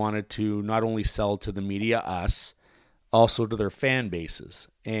what they wanted to not only sell to the media, us, also to their fan bases.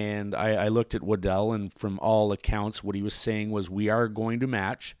 And I looked at Waddell, and from all accounts, what he was saying was, we are going to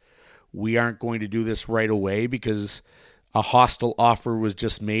match. We aren't going to do this right away because a hostile offer was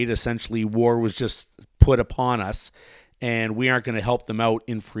just made. Essentially, war was just put upon us, and we aren't going to help them out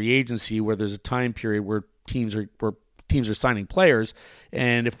in free agency where there's a time period where teams are signing players.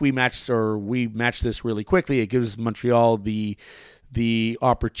 And if we match this really quickly, it gives Montreal the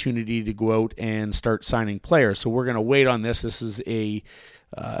opportunity to go out and start signing players. So we're going to wait on this. This is a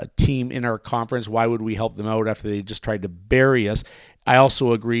team in our conference. Why would we help them out after they just tried to bury us? I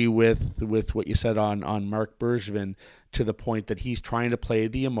also agree with what you said on Marc Bergevin to the point that he's trying to play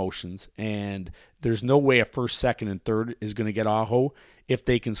the emotions, and there's no way a first, second, and third is going to get Aho. If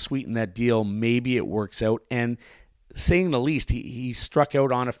they can sweeten that deal, maybe it works out. And saying the least, he struck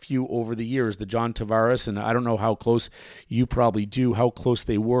out on a few over the years, the John Tavares, and I don't know how close, you probably do, how close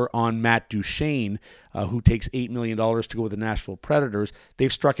they were on Matt Duchene, who takes $8 million to go with the Nashville Predators.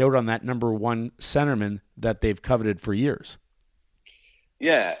 They've struck out on that number one centerman that they've coveted for years.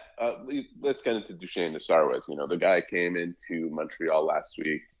 Yeah, let's get into Duchene to start with. The guy came into Montreal last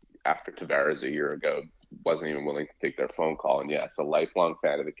week after Tavares a year ago, wasn't even willing to take their phone call. And yes, a lifelong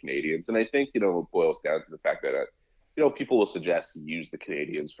fan of the Canadians. And I think, it boils down to the fact that, people will suggest he use the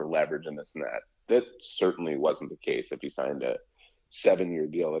Canadians for leverage and this and that. That certainly wasn't the case if he signed a 7-year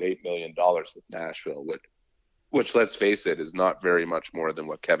deal at $8 million with Nashville, which, let's face it, is not very much more than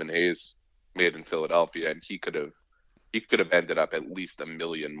what Kevin Hayes made in Philadelphia. And he could have ended up at least $1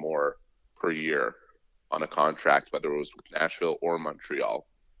 million more per year on a contract, whether it was with Nashville or Montreal,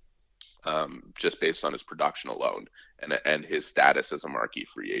 just based on his production alone and his status as a marquee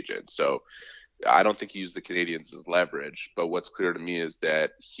free agent. So I don't think he used the Canadians as leverage, but what's clear to me is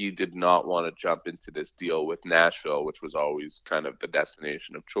that he did not want to jump into this deal with Nashville, which was always kind of the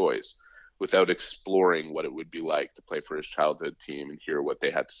destination of choice, without exploring what it would be like to play for his childhood team and hear what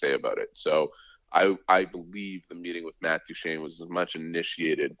they had to say about it. So I believe the meeting with Matt Duchene was as much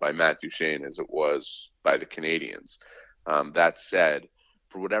initiated by Matt Duchene as it was by the Canadians. That said,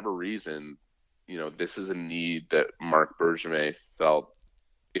 for whatever reason, this is a need that Marc Bergevin felt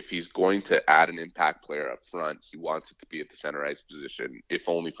if he's going to add an impact player up front, he wants it to be at the center ice position, if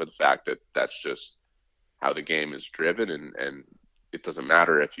only for the fact that that's just how the game is driven. And it doesn't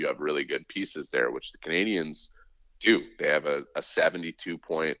matter if you have really good pieces there, which the Canadians do. They have a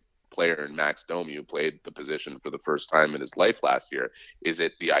 72-point player in Max Domi who played the position for the first time in his life last year. Is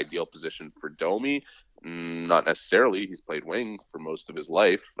it the ideal position for Domi? Not necessarily. He's played wing for most of his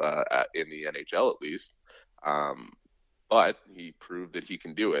life, in the NHL at least. But he proved that he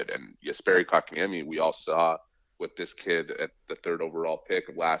can do it. And Jesperi Kotkaniemi, we all saw what this kid at the 3rd overall pick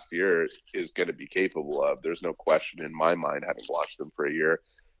of last year is going to be capable of. There's no question in my mind, having watched him for a year.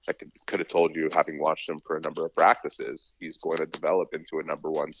 could have told you, having watched him for a number of practices, he's going to develop into a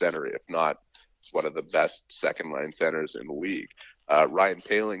number one center, if not one of the best second line centers in the league. Ryan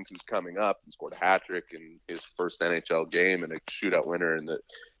Poehling, who's coming up and scored a hat trick in his first NHL game and a shootout winner, and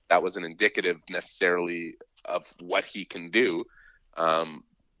that wasn't indicative necessarily of what he can do.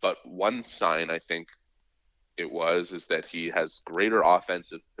 But one sign I think is that he has greater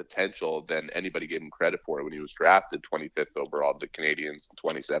offensive potential than anybody gave him credit for when he was drafted 25th overall to the Canadiens in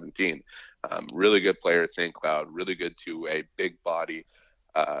 2017. Really good player at St. Cloud, really good two-way, big body.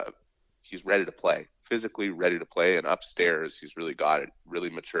 He's ready to play, physically ready to play, and upstairs he's really got it. Really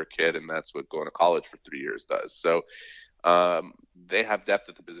mature kid, and that's what going to college for 3 years does. So they have depth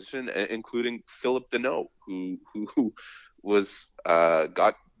at the position, including Philip Deneau, who was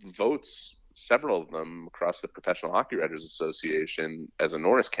got votes, several of them across the Professional Hockey Writers Association, as a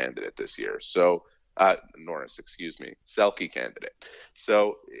Norris candidate this year. So Selke candidate.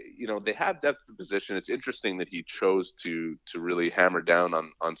 So, they have depth at the position. It's interesting that he chose to really hammer down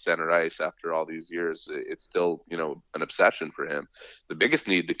on center ice after all these years. It's still, an obsession for him. The biggest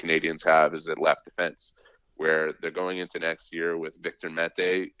need the Canadiens have is at left defense, where they're going into next year with Victor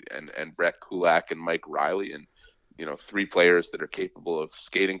Mete and Brett Kulak and Mike Riley, and three players that are capable of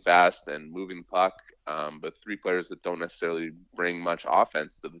skating fast and moving the puck, but three players that don't necessarily bring much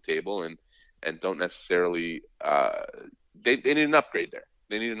offense to the table and don't necessarily they need an upgrade there.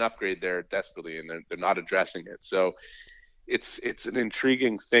 They need an upgrade there desperately, and they're not addressing it. So it's an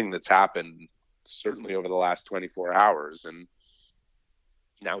intriguing thing that's happened certainly over the last 24 hours, and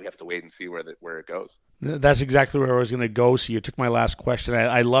now we have to wait and see where it goes. That's exactly where I was going to go. So you took my last question.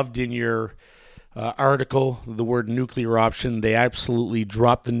 I loved in your article the word nuclear option. They absolutely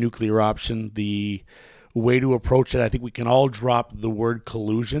dropped the nuclear option. The way to approach it, I think we can all drop the word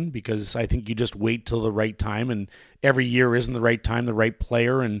collusion, because I think you just wait till the right time, and every year isn't the right time. The right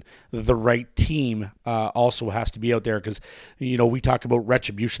player and the right team also has to be out there, because we talk about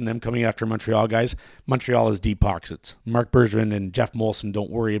retribution, them coming after Montreal guys. Montreal is deep pockets. Marc Bergevin and Jeff Molson don't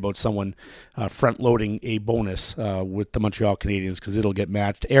worry about someone front-loading a bonus with the Montreal Canadiens, because it'll get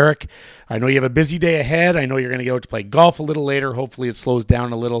matched. Eric, I know you have a busy day ahead. I know you're going to go out to play golf a little later. Hopefully it slows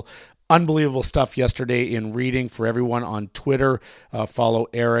down a little. Unbelievable stuff yesterday in reading for everyone on Twitter. Follow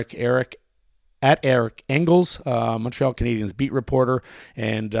Eric at Eric Engels, Montreal Canadiens beat reporter,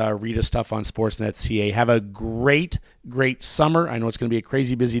 and read his stuff on Sportsnet.ca. Have a great summer. I know it's going to be a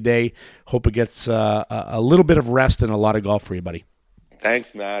crazy busy day. Hope it gets a little bit of rest and a lot of golf for you, buddy.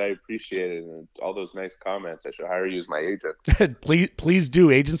 Thanks, Matt. I appreciate it. And all those nice comments. I should hire you as my agent. Please do.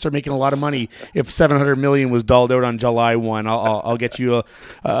 Agents are making a lot of money. If $700 million was dolled out on July 1, I'll get you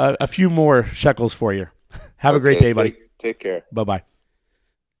a few more shekels for you. Have a great day, buddy. Take care. Bye-bye.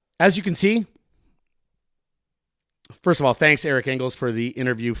 As you can see, first of all, thanks, Eric Engels, for the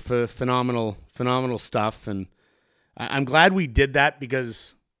interview. Phenomenal stuff. And I'm glad we did that,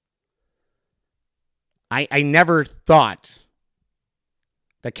 because I never thought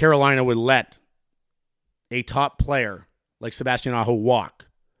that Carolina would let a top player like Sebastian Aho walk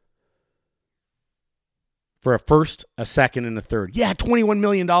for a first, a second, and a third. Yeah, $21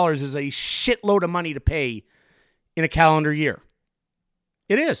 million is a shitload of money to pay in a calendar year.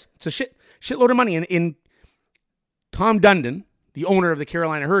 It is. It's a shitload of money. And in Tom Dundon, the owner of the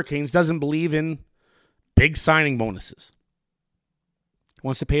Carolina Hurricanes, doesn't believe in big signing bonuses. He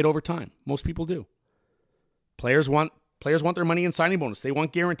wants to pay it over time. Most people do. Players want their money in signing bonus. They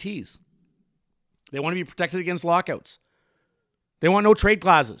want guarantees. They want to be protected against lockouts. They want no trade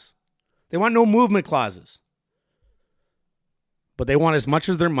clauses. They want no movement clauses. But they want as much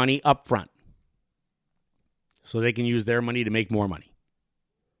as their money up front, so they can use their money to make more money.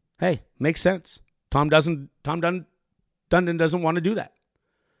 Hey, makes sense. Tom Dundon doesn't want to do that.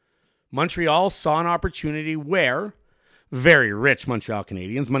 Montreal saw an opportunity where very rich Montreal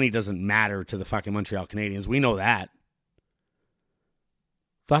Canadiens, money doesn't matter to the fucking Montreal Canadiens. We know that.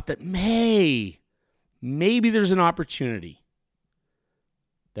 Thought that maybe there's an opportunity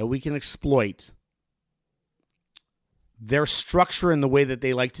that we can exploit their structure and the way that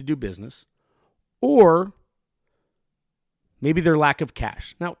they like to do business, or maybe their lack of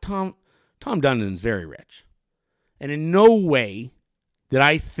cash. Now, Tom Dundon's very rich, and in no way did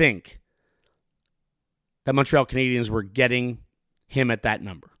I think that Montreal Canadiens were getting him at that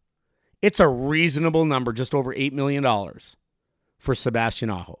number. It's a reasonable number, just over $8 million. For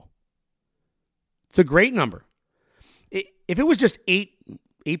Sebastian Aho. It's a great number. If it was just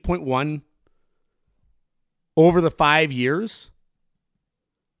 8.1 over the 5 years,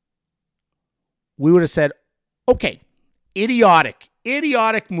 we would have said, okay, idiotic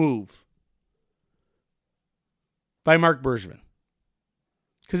move by Marc Bergevin.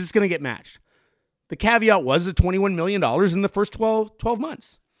 because it's going to get matched. The caveat was the $21 million in the first 12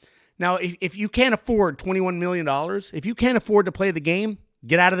 months. Now, if you can't afford $21 million, if you can't afford to play the game,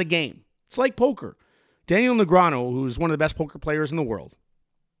 get out of the game. It's like poker. Daniel Negreanu, who's one of the best poker players in the world,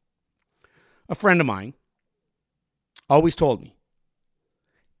 a friend of mine, always told me,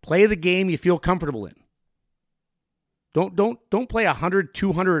 play the game you feel comfortable in. Don't play 100,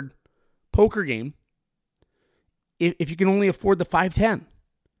 200 poker game if you can only afford the 510.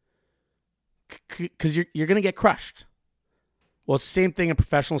 Because you're going to get crushed. Well, it's the same thing in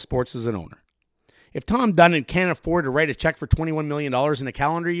professional sports as an owner. If Tom Dundon can't afford to write a check for $21 million in a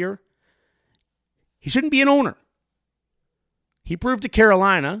calendar year, he shouldn't be an owner. He proved to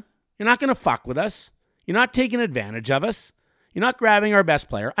Carolina, you're not going to fuck with us. You're not taking advantage of us. You're not grabbing our best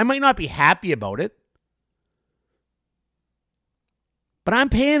player. I might not be happy about it, but I'm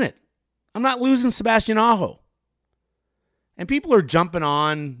paying it. I'm not losing Sebastian Aho. And people are jumping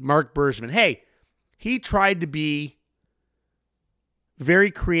on Marc Bergevin. Hey, he tried to be very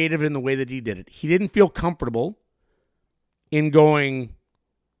creative in the way that he did it. He didn't feel comfortable in going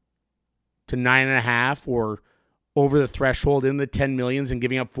to 9.5 or over the threshold in the 10 millions and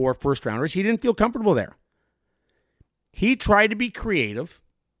giving up 4 first-rounders. He didn't feel comfortable there. He tried to be creative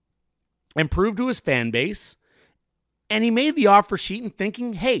and prove to his fan base, and he made the offer sheet and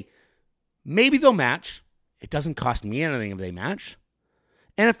thinking, hey, maybe they'll match. It doesn't cost me anything if they match.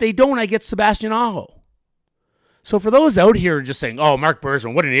 And if they don't, I get Sebastian Aho. So for those out here just saying, oh, Marc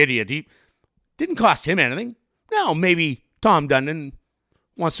Bergevin, what an idiot. He didn't cost him anything. No, maybe Tom Dundon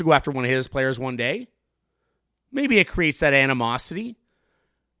wants to go after one of his players one day. Maybe it creates that animosity.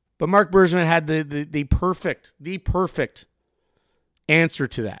 But Marc Bergevin had the perfect answer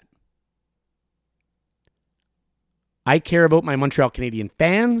to that. I care about my Montreal Canadiens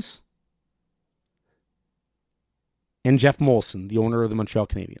fans and Jeff Molson, the owner of the Montreal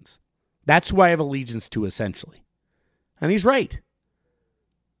Canadiens. That's who I have allegiance to, essentially. And he's right.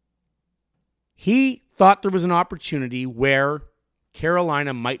 He thought there was an opportunity where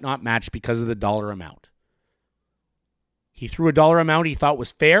Carolina might not match because of the dollar amount. He threw a dollar amount he thought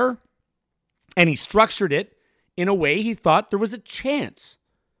was fair, and he structured it in a way he thought there was a chance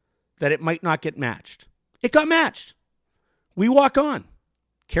that it might not get matched. It got matched. We walk on.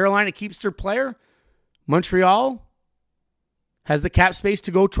 Carolina keeps their player. Montreal has the cap space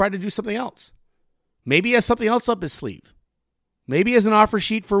to go try to do something else. Maybe he has something else up his sleeve. Maybe he has an offer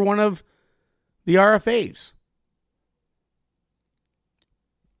sheet for one of the RFAs.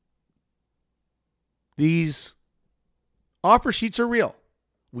 These offer sheets are real.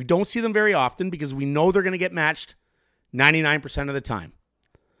 We don't see them very often because we know they're going to get matched 99% of the time.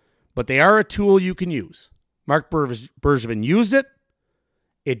 But they are a tool you can use. Marc Bergevin used it.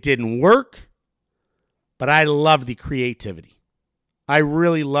 It didn't work. But I love the creativity. I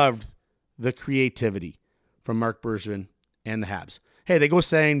really loved the creativity from Marc Bergevin and the Habs. Hey, they go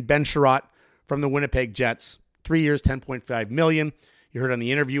saying Ben Sherratt from the Winnipeg Jets, 3 years, $10.5 million. You heard on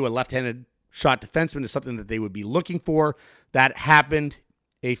the interview, a left-handed shot defenseman is something that they would be looking for. That happened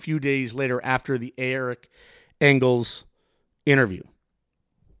a few days later after the Eric Engels interview.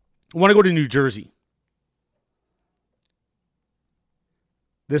 I want to go to New Jersey.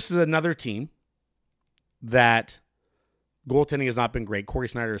 This is another team that goaltending has not been great. Corey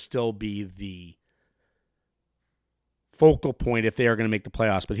Snyder will still be the focal point if they are going to make the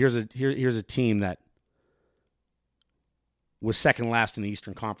playoffs. But here's a team that was second last in the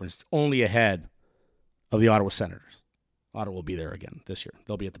Eastern Conference, only ahead of the Ottawa Senators. Ottawa will be there again this year.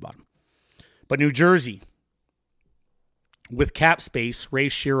 They'll be at the bottom. But New Jersey, with cap space, Ray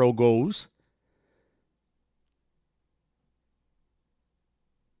Shero goes.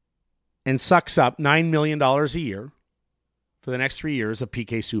 And sucks up $9 million a year for the next 3 years of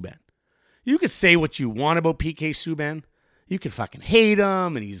PK Subban. You could say what you want about PK Subban. You could fucking hate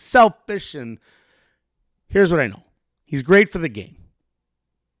him, and he's selfish, and here's what I know. He's great for the game.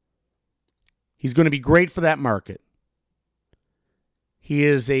 He's going to be great for that market. He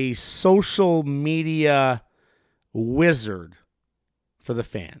is a social media wizard for the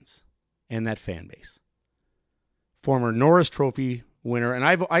fans and that fan base. Former Norris Trophy winner, and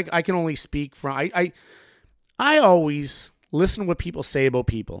I can only speak from I always listen to what people say about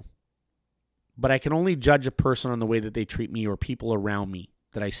people, but I can only judge a person on the way that they treat me or people around me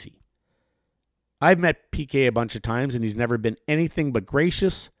that I see. I've met PK a bunch of times, and he's never been anything but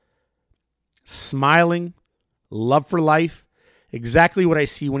gracious, smiling, love for life, exactly what I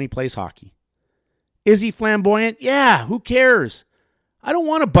see when he plays hockey. Is he flamboyant? Yeah, who cares? I don't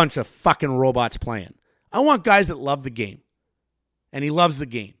want a bunch of fucking robots playing. I want guys that love the game. And he loves the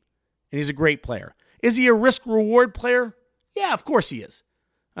game. And he's a great player. Is he a risk-reward player? Yeah, of course he is.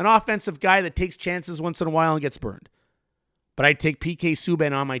 an offensive guy that takes chances once in a while and gets burned. But I'd take PK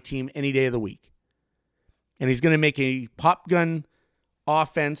Subban on my team any day of the week. And he's going to make a pop gun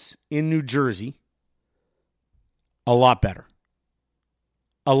offense in New Jersey a lot better.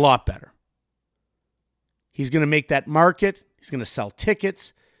 A lot better. He's going to make that market. He's going to sell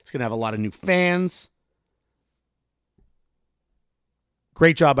tickets. He's going to have a lot of new fans.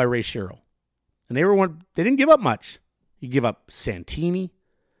 Great job by Ray Shero. And they didn't give up much. You give up Santini.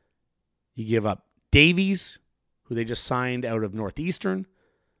 You give up Davies, who they just signed out of Northeastern,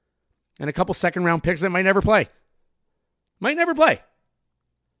 and a couple second-round picks that might never play. Might never play.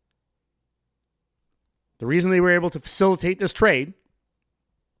 The reason they were able to facilitate this trade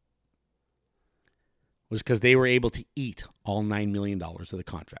was because they were able to eat all $9 million of the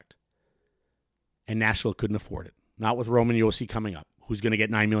contract. And Nashville couldn't afford it. Not with Roman Josi coming up, who's going to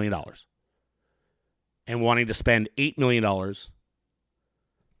get $9 million. And wanting to spend $8 million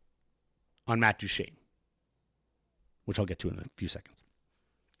on Matt Duchene, which I'll get to in a few seconds.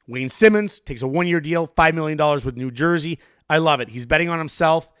 Wayne Simmons takes a one-year deal, $5 million with New Jersey. I love it. He's betting on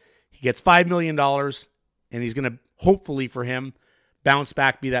himself. He gets $5 million, and he's going to, hopefully for him, bounce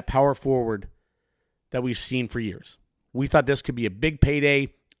back, be that power forward that we've seen for years. We thought this could be a big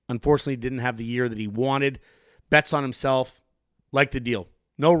payday. Unfortunately, didn't have the year that he wanted. Bets on himself. Like the deal.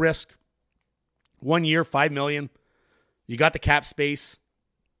 No risk. 1 year, $5 million. You got the cap space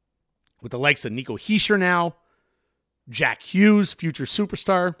with the likes of Nico Hischier now, Jack Hughes, future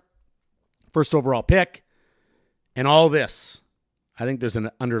superstar, first overall pick, and all this. I think there's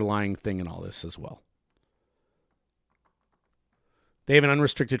an underlying thing in all this as well. They have an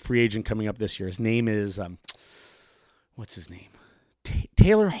unrestricted free agent coming up this year. His name is, what's his name?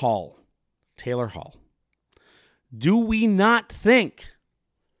 Taylor Hall. Taylor Hall. Did we not think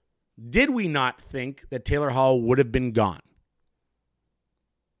that Taylor Hall would have been gone?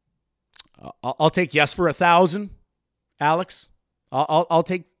 I'll take yes for 1,000, Alex. I'll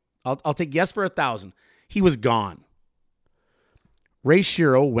take yes for 1,000. He was gone. Ray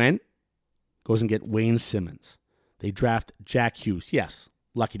Shero goes and get Wayne Simmons. They draft Jack Hughes. Yes,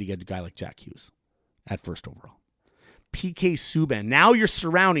 lucky to get a guy like Jack Hughes at first overall. PK Subban. Now you're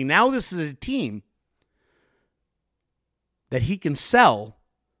surrounding. Now this is a team that he can sell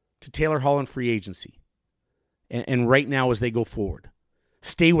to Taylor Hall in free agency. And right now as they go forward.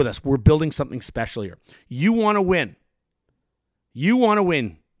 Stay with us. We're building something special here. You want to win. You want to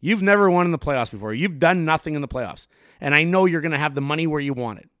win. You've never won in the playoffs before. You've done nothing in the playoffs. And I know you're going to have the money where you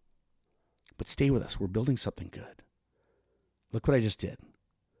want it. But stay with us. We're building something good. Look what I just did.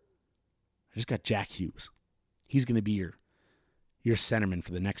 I just got Jack Hughes. He's going to be your centerman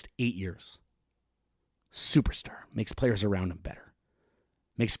for the next 8 years. Superstar. Makes players around him better.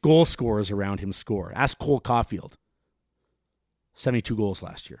 Makes goal scorers around him score. Ask Cole Caulfield. 72 goals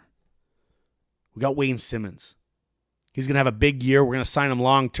last year. We got Wayne Simmons. He's going to have a big year. We're going to sign him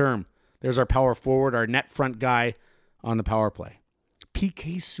long term. There's our power forward, our net front guy on the power play.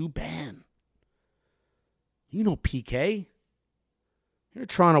 PK Subban. You know PK. You're a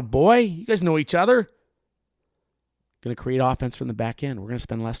Toronto boy. You guys know each other. Going to create offense from the back end. We're going to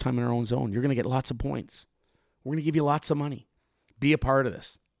spend less time in our own zone. You're going to get lots of points. We're going to give you lots of money. Be a part of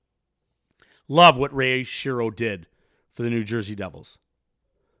this. Love what Ray Shero did for the New Jersey Devils.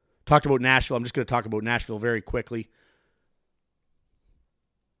 Talked about Nashville. I'm just going to talk about Nashville very quickly.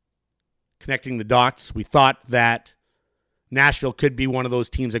 Connecting the dots, we thought that Nashville could be one of those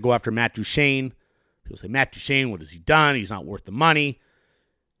teams that go after Matt Duchene. People say, Matt Duchene, what has he done? He's not worth the money.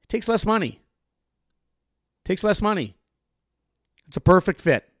 It takes less money. Takes less money. It's a perfect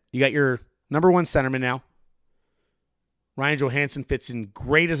fit. You got your number one centerman now. Ryan Johansson fits in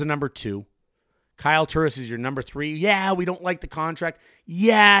great as a number 2. Kyle Turris is your number 3. Yeah, we don't like the contract.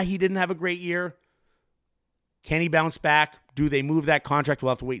 Yeah, he didn't have a great year. Can he bounce back? Do they move that contract?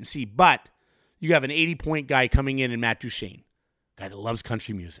 We'll have to wait and see. But you have an 80-point guy coming in Matt Duchene, guy that loves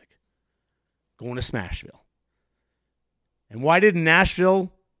country music, going to Smashville. And why didn't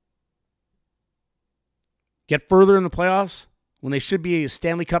Nashville get further in the playoffs when they should be a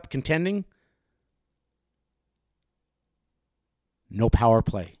Stanley Cup contending? No power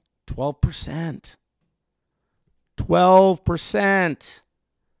play. 12%. 12%.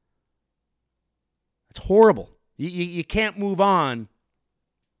 That's horrible. You can't move on.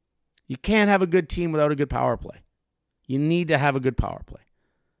 You can't have a good team without a good power play. You need to have a good power play.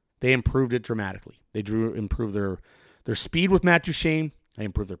 They improved it dramatically. They improved their speed with Matt Duchene. They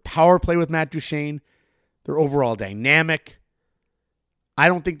improved their power play with Matt Duchene. Their overall dynamic. I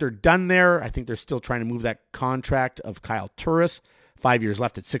don't think they're done there. I think they're still trying to move that contract of Kyle Turris. 5 years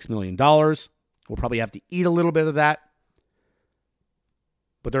left at $6 million. We'll probably have to eat a little bit of that.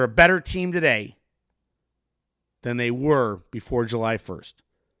 But they're a better team today than they were before July 1st.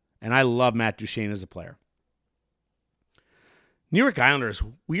 And I love Matt Duchene as a player. New York Islanders,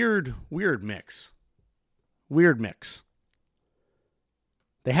 weird mix. Weird mix.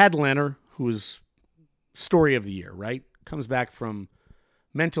 They had Leonard, who was story of the year, right? Comes back from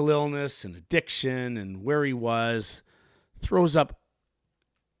mental illness and addiction and where he was. Throws up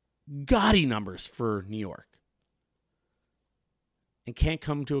gaudy numbers for New York. And can't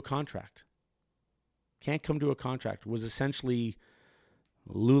come to a contract. Can't come to a contract. Was essentially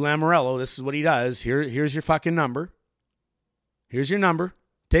Lou Lamoriello. This is what he does. Here's your fucking number. Here's your number.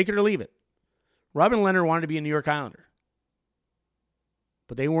 Take it or leave it. Robin Leonard wanted to be a New York Islander.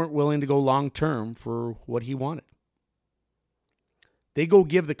 But they weren't willing to go long-term for what he wanted. They go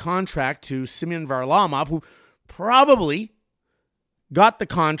give the contract to Semyon Varlamov, who probably got the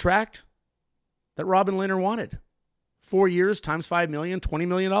contract that Robin Leonard wanted. 4 years times $5 million, $20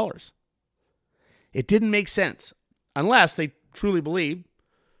 million. It didn't make sense unless they truly believed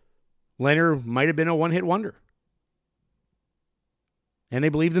Leonard might have been a one-hit wonder. And they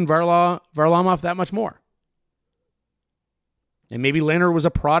believed in Varlamov that much more. And maybe Leonard was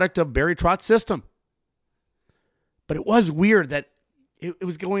a product of Barry Trotz's system. But it was weird that it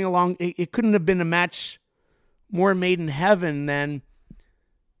was going along. It couldn't have been a match more made in heaven than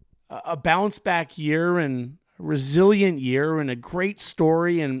a bounce-back year and a resilient year and a great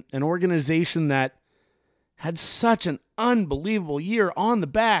story and an organization that had such an unbelievable year on the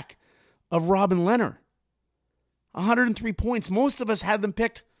back of Robin Leonard. 103 points. Most of us had them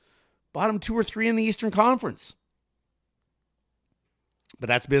picked bottom 2 or 3 in the Eastern Conference. But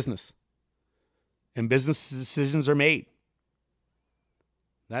that's business. And business decisions are made.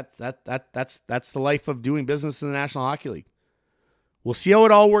 That's the life of doing business in the National Hockey League. We'll see how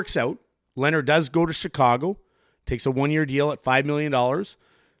it all works out. Leonard does go to Chicago. Takes a 1-year deal at $5 million.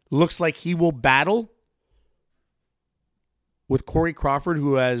 Looks like he will battle with Corey Crawford,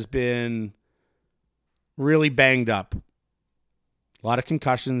 who has been really banged up. A lot of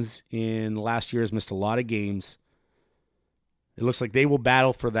concussions in last year, has missed a lot of games. It looks like they will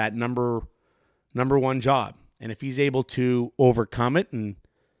battle for that number 1 job. And if he's able to overcome it and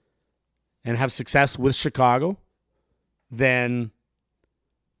have success with Chicago, then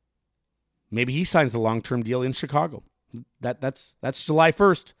maybe he signs the long-term deal in Chicago. That's July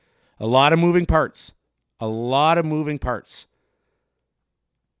 1st. A lot of moving parts.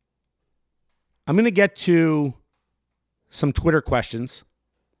 I'm going to get to some Twitter questions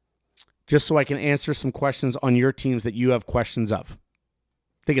just so I can answer some questions on your teams that you have questions of.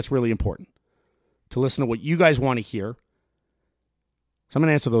 I think it's really important to listen to what you guys want to hear. So I'm going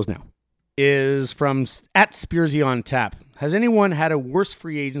to answer those now. Is from @Spearsy on Tap. Has anyone had a worse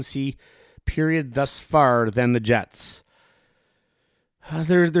free agency period thus far than the Jets?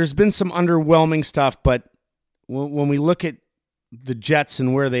 There's been some underwhelming stuff, but when we look at the Jets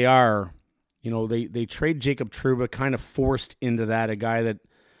and where they are, they trade Jacob Trouba, kind of forced into that, a guy that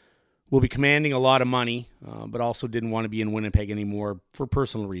will be commanding a lot of money, but also didn't want to be in Winnipeg anymore for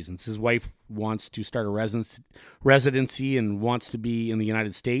personal reasons. His wife wants to start a residency and wants to be in the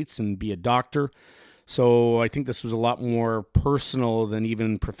United States and be a doctor. So I think this was a lot more personal than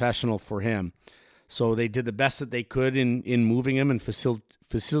even professional for him. So they did the best that they could in moving him and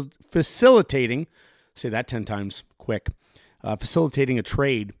facilitating, say that 10 times quick, facilitating a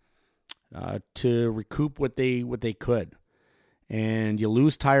trade to recoup what they could. And you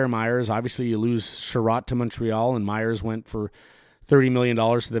lose Tyler Myers. Obviously, you lose Sherratt to Montreal, and Myers went for $30 million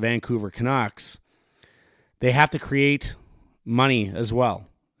to the Vancouver Canucks. They have to create money as well.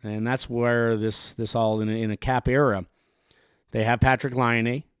 And that's where this all, in a cap era, they have Patrick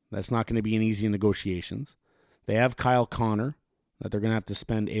Laine. That's not going to be an easy negotiations. They have Kyle Connor that they're going to have to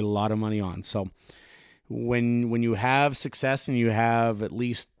spend a lot of money on. So when you have success and you have at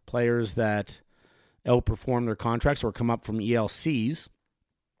least players that outperform their contracts or come up from ELCs,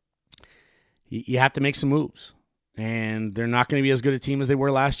 you have to make some moves. And they're not going to be as good a team as they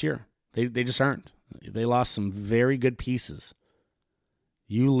were last year. They just aren't. They lost some very good pieces.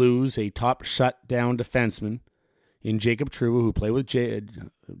 You lose a top shutdown defenseman in Jacob Trouba, who played with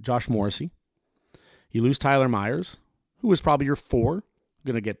Josh Morrissey. You lose Tyler Myers, who was probably your 4,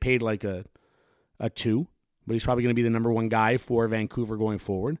 going to get paid like a 2, but he's probably going to be the number 1 guy for Vancouver going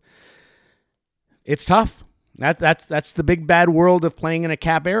forward. It's tough. That's the big bad world of playing in a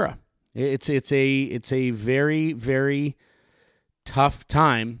cap era. It's a very, very tough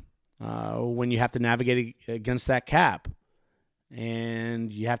time when you have to navigate against that cap.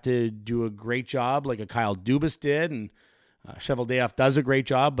 And you have to do a great job like a Kyle Dubas did, and Cheveldayoff does a great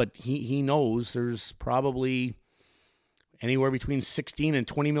job, but he knows there's probably anywhere between $16 and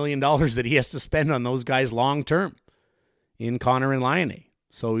 $20 million that he has to spend on those guys long term in Connor and Laine.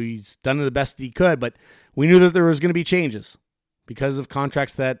 So he's done the best he could, but we knew that there was going to be changes because of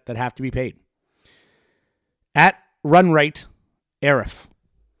contracts that have to be paid. At Run Right, Arif.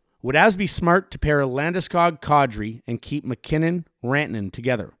 Would As be smart to pair Landeskog, Kadri, and keep McKinnon, Rantanen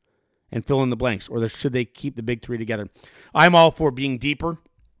together and fill in the blanks? Or should they keep the big three together? I'm all for being deeper.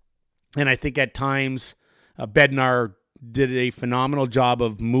 And I think at times Bednar did a phenomenal job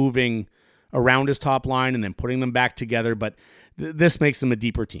of moving around his top line and then putting them back together. But this makes them a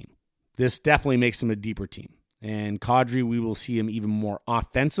deeper team. This definitely makes them a deeper team. And Kadri, we will see him even more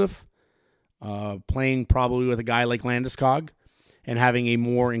offensive, playing probably with a guy like Landeskog and having a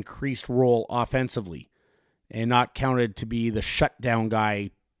more increased role offensively and not counted to be the shutdown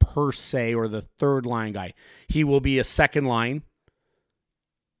guy per se or the third line guy. He will be a second line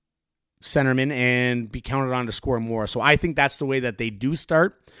centerman and be counted on to score more. So I think that's the way that they do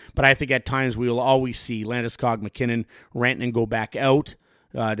start. But I think at times we will always see Landeskog, McKinnon, Rantanen go back out,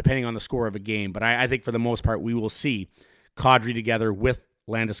 depending on the score of a game. But I think for the most part, we will see Kadri together with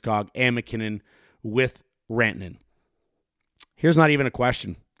Landeskog and McKinnon with Rantanen. Here's not even a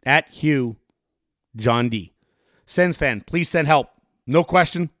question. At Hugh, John D. Sens fan, please send help. No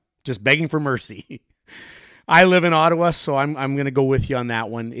question, just begging for mercy. I live in Ottawa, so I'm going to go with you on that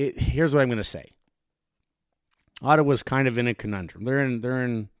one. Here's what I'm going to say. Ottawa's kind of in a conundrum. They're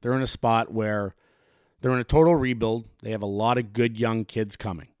in a spot where they're in a total rebuild. They have a lot of good young kids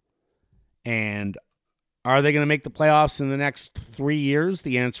coming. And are they going to make the playoffs in the next 3 years?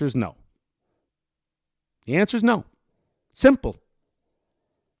 The answer is no. The answer is no. Simple.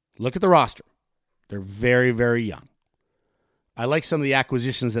 Look at the roster. They're very, very young. I like some of the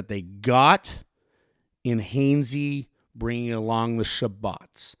acquisitions that they got in Hainsey, bringing along the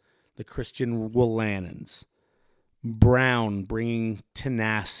Shabots, the Christian Wolanin's, Brown bringing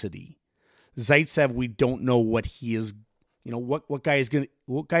tenacity. Zaitsev, we don't know what he is. What guy is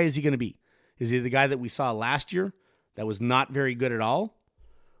he going to be? Is he the guy that we saw last year that was not very good at all?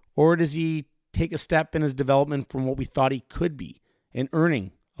 Or does he take a step in his development from what we thought he could be and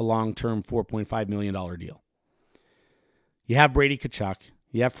earning a long-term $4.5 million deal? You have Brady Tkachuk.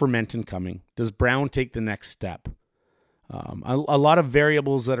 You have Fermenton coming. Does Brown take the next step? A lot of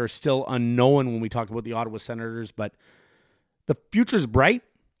variables that are still unknown when we talk about the Ottawa Senators, but the future's bright.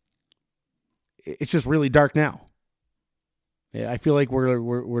 It's just really dark now. I feel like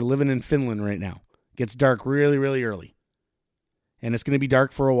we're living in Finland right now. It gets dark really, really early. And it's going to be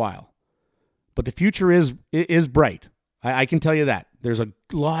dark for a while. But the future is bright. I can tell you that. There's a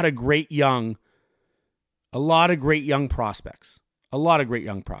lot of great young prospects. A lot of great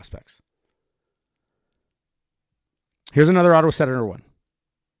young prospects. Here's another Ottawa Senator one.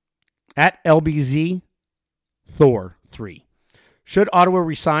 At LBZ Thor 3. Should Ottawa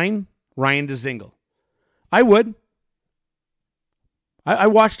resign Ryan Dzingel? I would. I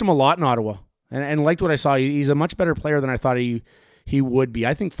watched him a lot in Ottawa and liked what I saw. He's a much better player than I thought he would be.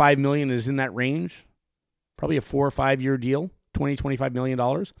 I think $5 million is in that range. Probably a 4 or 5 year deal, $20-25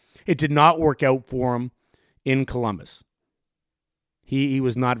 million. It did not work out for him in Columbus. He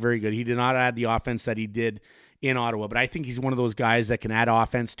was not very good. He did not add the offense that he did in Ottawa, but I think he's one of those guys that can add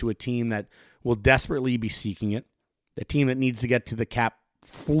offense to a team that will desperately be seeking it, the team that needs to get to the cap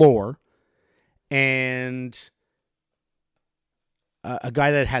floor, and a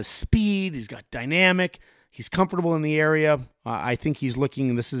guy that has speed. He's got dynamic. He's comfortable in the area. I think he's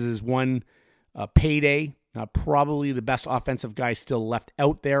looking, this is his one payday. Probably the best offensive guy still left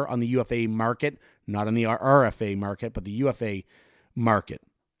out there on the UFA market, not on the RFA market, but the UFA market.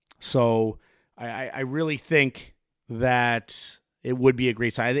 So I really think that it would be a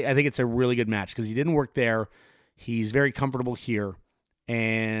great sign. I think it's a really good match because he didn't work there. He's very comfortable here.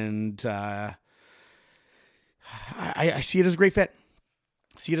 And I see it as a great fit.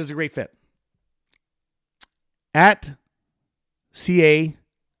 At C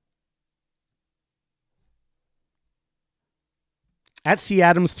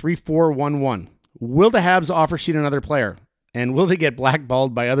Adams 3411. Will the Habs offer sheet another player? And will they get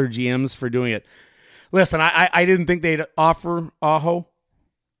blackballed by other GMs for doing it? Listen, I didn't think they'd offer Aho.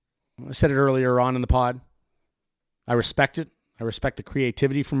 I said it earlier on in the pod. I respect it. I respect the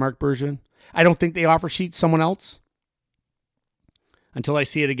creativity from Marc Bergevin. I don't think they offer sheet someone else. Until I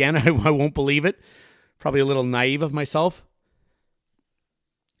see it again, I won't believe it. Probably a little naive of myself.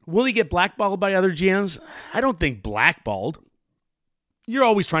 Will he get blackballed by other GMs? I don't think blackballed. You're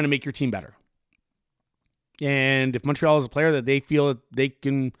always trying to make your team better. And if Montreal is a player that they feel that they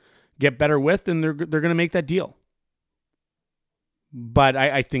can get better with, then they're going to make that deal. But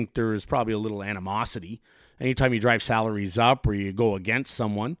I think there's probably a little animosity anytime you drive salaries up or you go against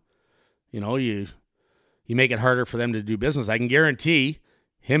someone, you make it harder for them to do business. I can guarantee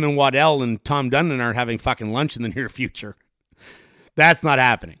him and Waddell and Tom Dundon aren't having fucking lunch in the near future. That's not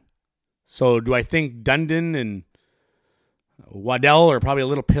happening. So do I think Dundon and Waddell are probably a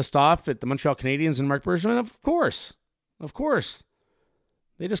little pissed off at the Montreal Canadiens and Marc Bergevin? Of course. Of course.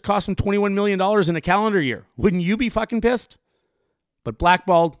 They just cost him $21 million in a calendar year. Wouldn't you be fucking pissed? But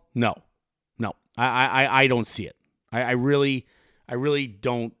blackballed? No. I don't see it. I really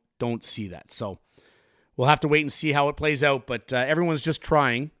don't see that. So we'll have to wait and see how it plays out. But everyone's just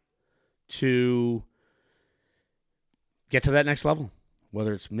trying to get to that next level,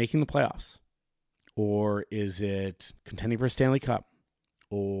 whether it's making the playoffs or is it contending for a Stanley Cup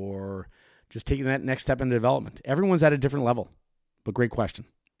or just taking that next step into development. Everyone's at a different level, but great question.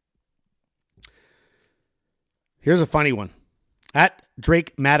 Here's a funny one. At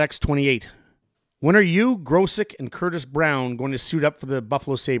Drake Maddox 28. When are you, Grosek, and Curtis Brown going to suit up for the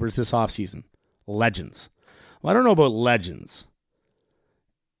Buffalo Sabres this offseason? Legends. Well, I don't know about legends.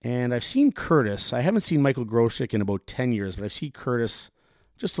 And I've seen Curtis. I haven't seen Michael Grosek in about 10 years, but I've seen Curtis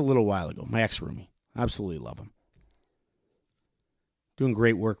just a little while ago. My ex-roomie. Absolutely love him. Doing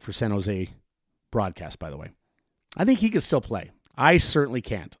great work for San Jose broadcast, by the way. I think he could still play. I certainly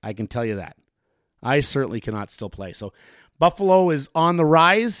can't. I can tell you that. I certainly cannot still play. So Buffalo is on the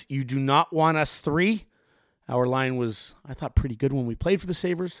rise. You do not want us 3. Our line was, I thought, pretty good when we played for the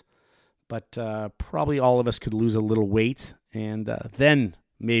Sabres, but probably all of us could lose a little weight, and then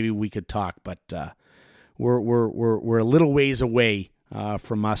maybe we could talk. But we're a little ways away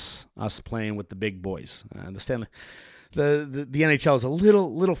from us playing with the big boys. The NHL is a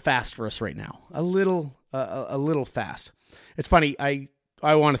little fast for us right now. A little fast. It's funny. I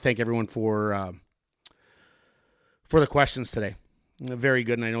want to thank everyone for the questions today. Very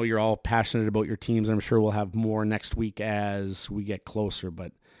good, and I know you're all passionate about your teams. I'm sure we'll have more next week as we get closer,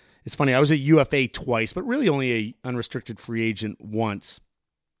 but it's funny. I was a UFA twice, but really only a unrestricted free agent once.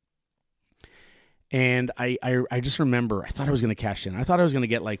 And I just remember, I thought I was going to cash in. I thought I was going to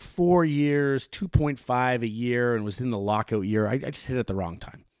get like 4 years, 2.5 a year, and was in the lockout year. I just hit it at the wrong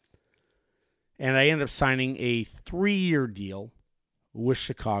time. And I ended up signing a 3-year deal with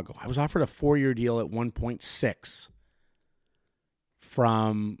Chicago. I was offered a 4-year deal at 1.6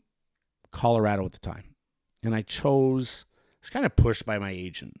 from Colorado at the time. And I chose, I was kind of pushed by my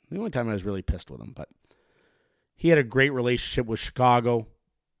agent. The only time I was really pissed with him, but he had a great relationship with Chicago,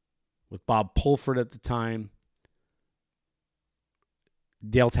 with Bob Pulford at the time.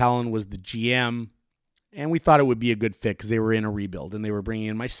 Dale Talon was the GM, and we thought it would be a good fit because they were in a rebuild, and they were bringing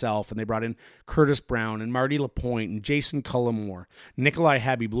in myself, and they brought in Curtis Brown and Marty Lapointe and Jason Cullimore, Nikolai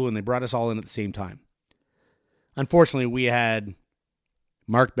Haby-Blue, and they brought us all in at the same time. Unfortunately, we had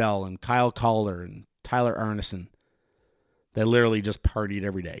Mark Bell and Kyle Calder and Tyler Arneson that literally just partied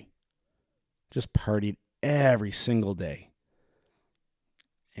every day. Just partied every single day.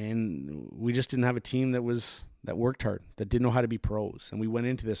 And we just didn't have a team that worked hard, that didn't know how to be pros. And we went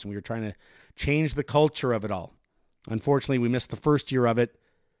into this and we were trying to change the culture of it all. Unfortunately, we missed the first year of it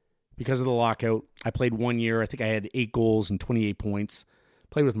because of the lockout. I played 1 year. I think I had 8 goals and 28 points.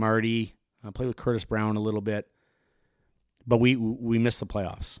 Played with Marty. I played with Curtis Brown a little bit. But we missed the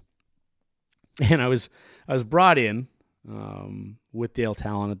playoffs. And I was brought in with Dale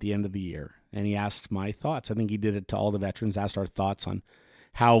Talon at the end of the year. And he asked my thoughts. I think he did it to all the veterans, asked our thoughts on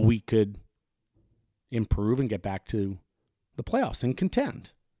how we could improve and get back to the playoffs and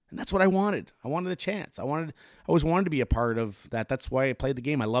contend. And that's what I wanted. I wanted a chance. I always wanted to be a part of that. That's why I played the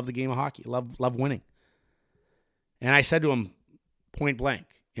game. I love the game of hockey. I love winning. And I said to him point blank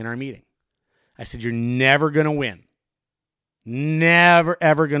in our meeting, I said, you're never going to win. Never,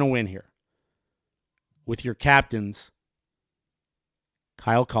 ever going to win here with your captains,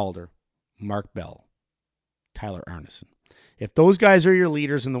 Kyle Calder, Mark Bell, Tyler Arneson. If those guys are your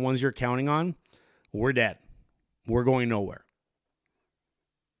leaders and the ones you're counting on, we're dead. We're going nowhere.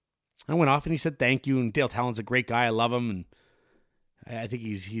 I went off and he said thank you, and Dale Talon's a great guy. I love him, and I think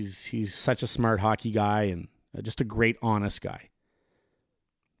he's such a smart hockey guy and just a great, honest guy.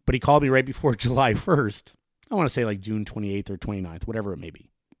 But he called me right before July 1st. I want to say like June 28th or 29th, whatever it may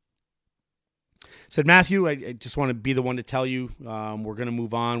be. Said, Matthew, I just want to be the one to tell you we're going to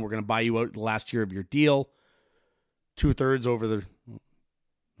move on. We're going to buy you out the last year of your deal, 2/3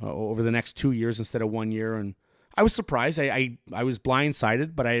 over the next 2 years instead of 1 year. And I was surprised. I was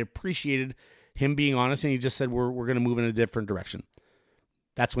blindsided, but I appreciated him being honest. And he just said, we're going to move in a different direction.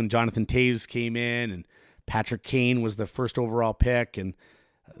 That's when Jonathan Toews came in and Patrick Kane was the first overall pick. And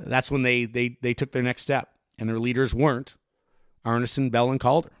that's when they took their next step. And their leaders weren't Arneson, Bell, and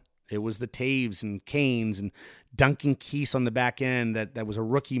Calder. It was the Taves and Canes and Duncan Keese on the back end that was a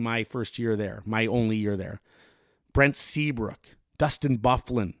rookie my first year there, my only year there. Brent Seabrook, Dustin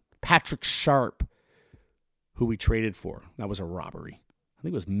Byfuglien, Patrick Sharp, who we traded for. That was a robbery. I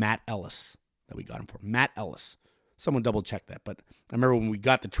think it was Matt Ellis that we got him for. Matt Ellis. Someone double check that. But I remember when we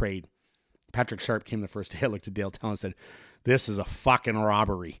got the trade, Patrick Sharp came the first day. I looked at Dale Tallon and said, this is a fucking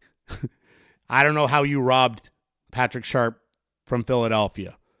robbery. I don't know how you robbed Patrick Sharp from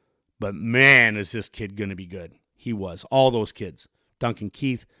Philadelphia, but man, is this kid going to be good. He was. All those kids. Duncan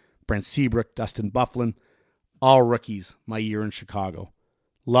Keith, Brent Seabrook, Dustin Byfuglien, all rookies my year in Chicago.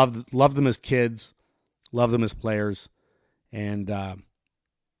 Loved them as kids. Loved them as players. And I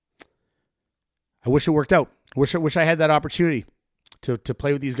wish it worked out. Wish I had that opportunity to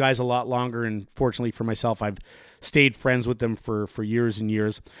play with these guys a lot longer. And fortunately for myself, I've stayed friends with them for years and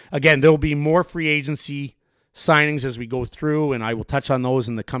years. Again, there will be more free agency signings as we go through, and I will touch on those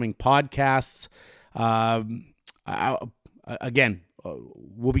in the coming podcasts.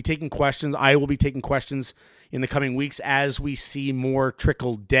 We'll be taking questions. I will be taking questions in the coming weeks as we see more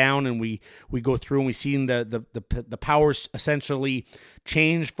trickle down and we go through and we see the powers essentially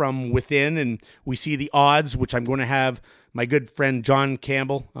change from within, and we see the odds, which I'm going to have my good friend John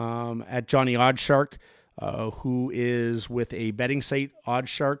Campbell at Johnny Oddshark, who is with a betting site,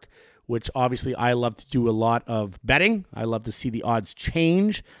 Oddshark, which obviously I love to do a lot of betting. I love to see the odds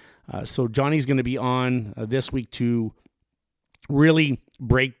change. So Johnny's going to be on this week to really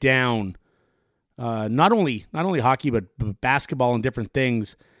break down not only hockey, but basketball and different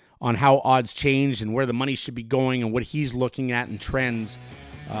things on how odds change and where the money should be going and what he's looking at and trends,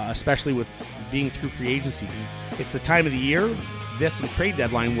 especially with being through free agency. It's the time of the year, this and trade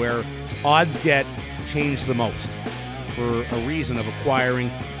deadline, where odds get changed the most for a reason of acquiring,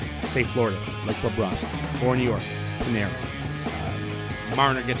 say, Florida, like Bobrovsky, or New York, Panarin.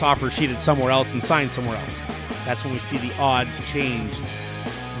 Marner gets offer sheeted somewhere else and signed somewhere else. That's when we see the odds change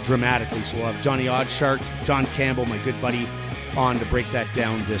dramatically. So we'll have Johnny Oddshark, John Campbell, my good buddy, on to break that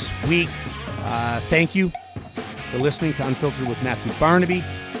down this week. Thank you for listening to Unfiltered with Matthew Barnaby.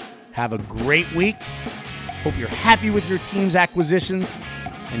 Have a great week. Hope you're happy with your team's acquisitions.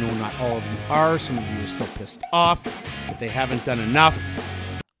 I know not all of you are. Some of you are still pissed off, but they haven't done enough.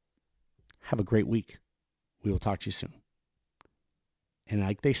 Have a great week. We will talk to you soon. And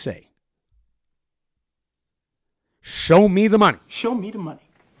like they say, show me the money. Show me the money.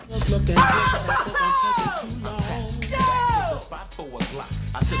 I took a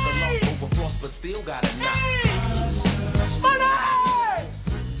long over frost, but still got a knock.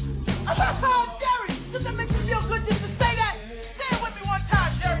 Jerry, does that make you feel good just to say that? Say it with me one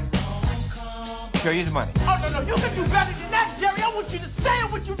time, Jerry. Show you the money. Oh, no, you can do better than that, Jerry. I want you to say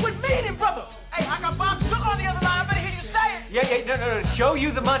it with meaning, brother. Hey, I got Bob Sugar on the other line. I better hear you say it. No. Show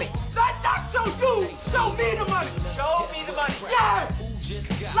you the money. Not show you. Show me the money. Show me the money. Yeah.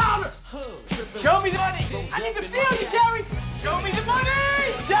 Louder. Show me the money. I need to feel you, Jerry. Show me the money.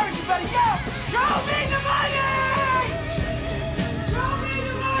 Jerry, you better yell. Show me the money.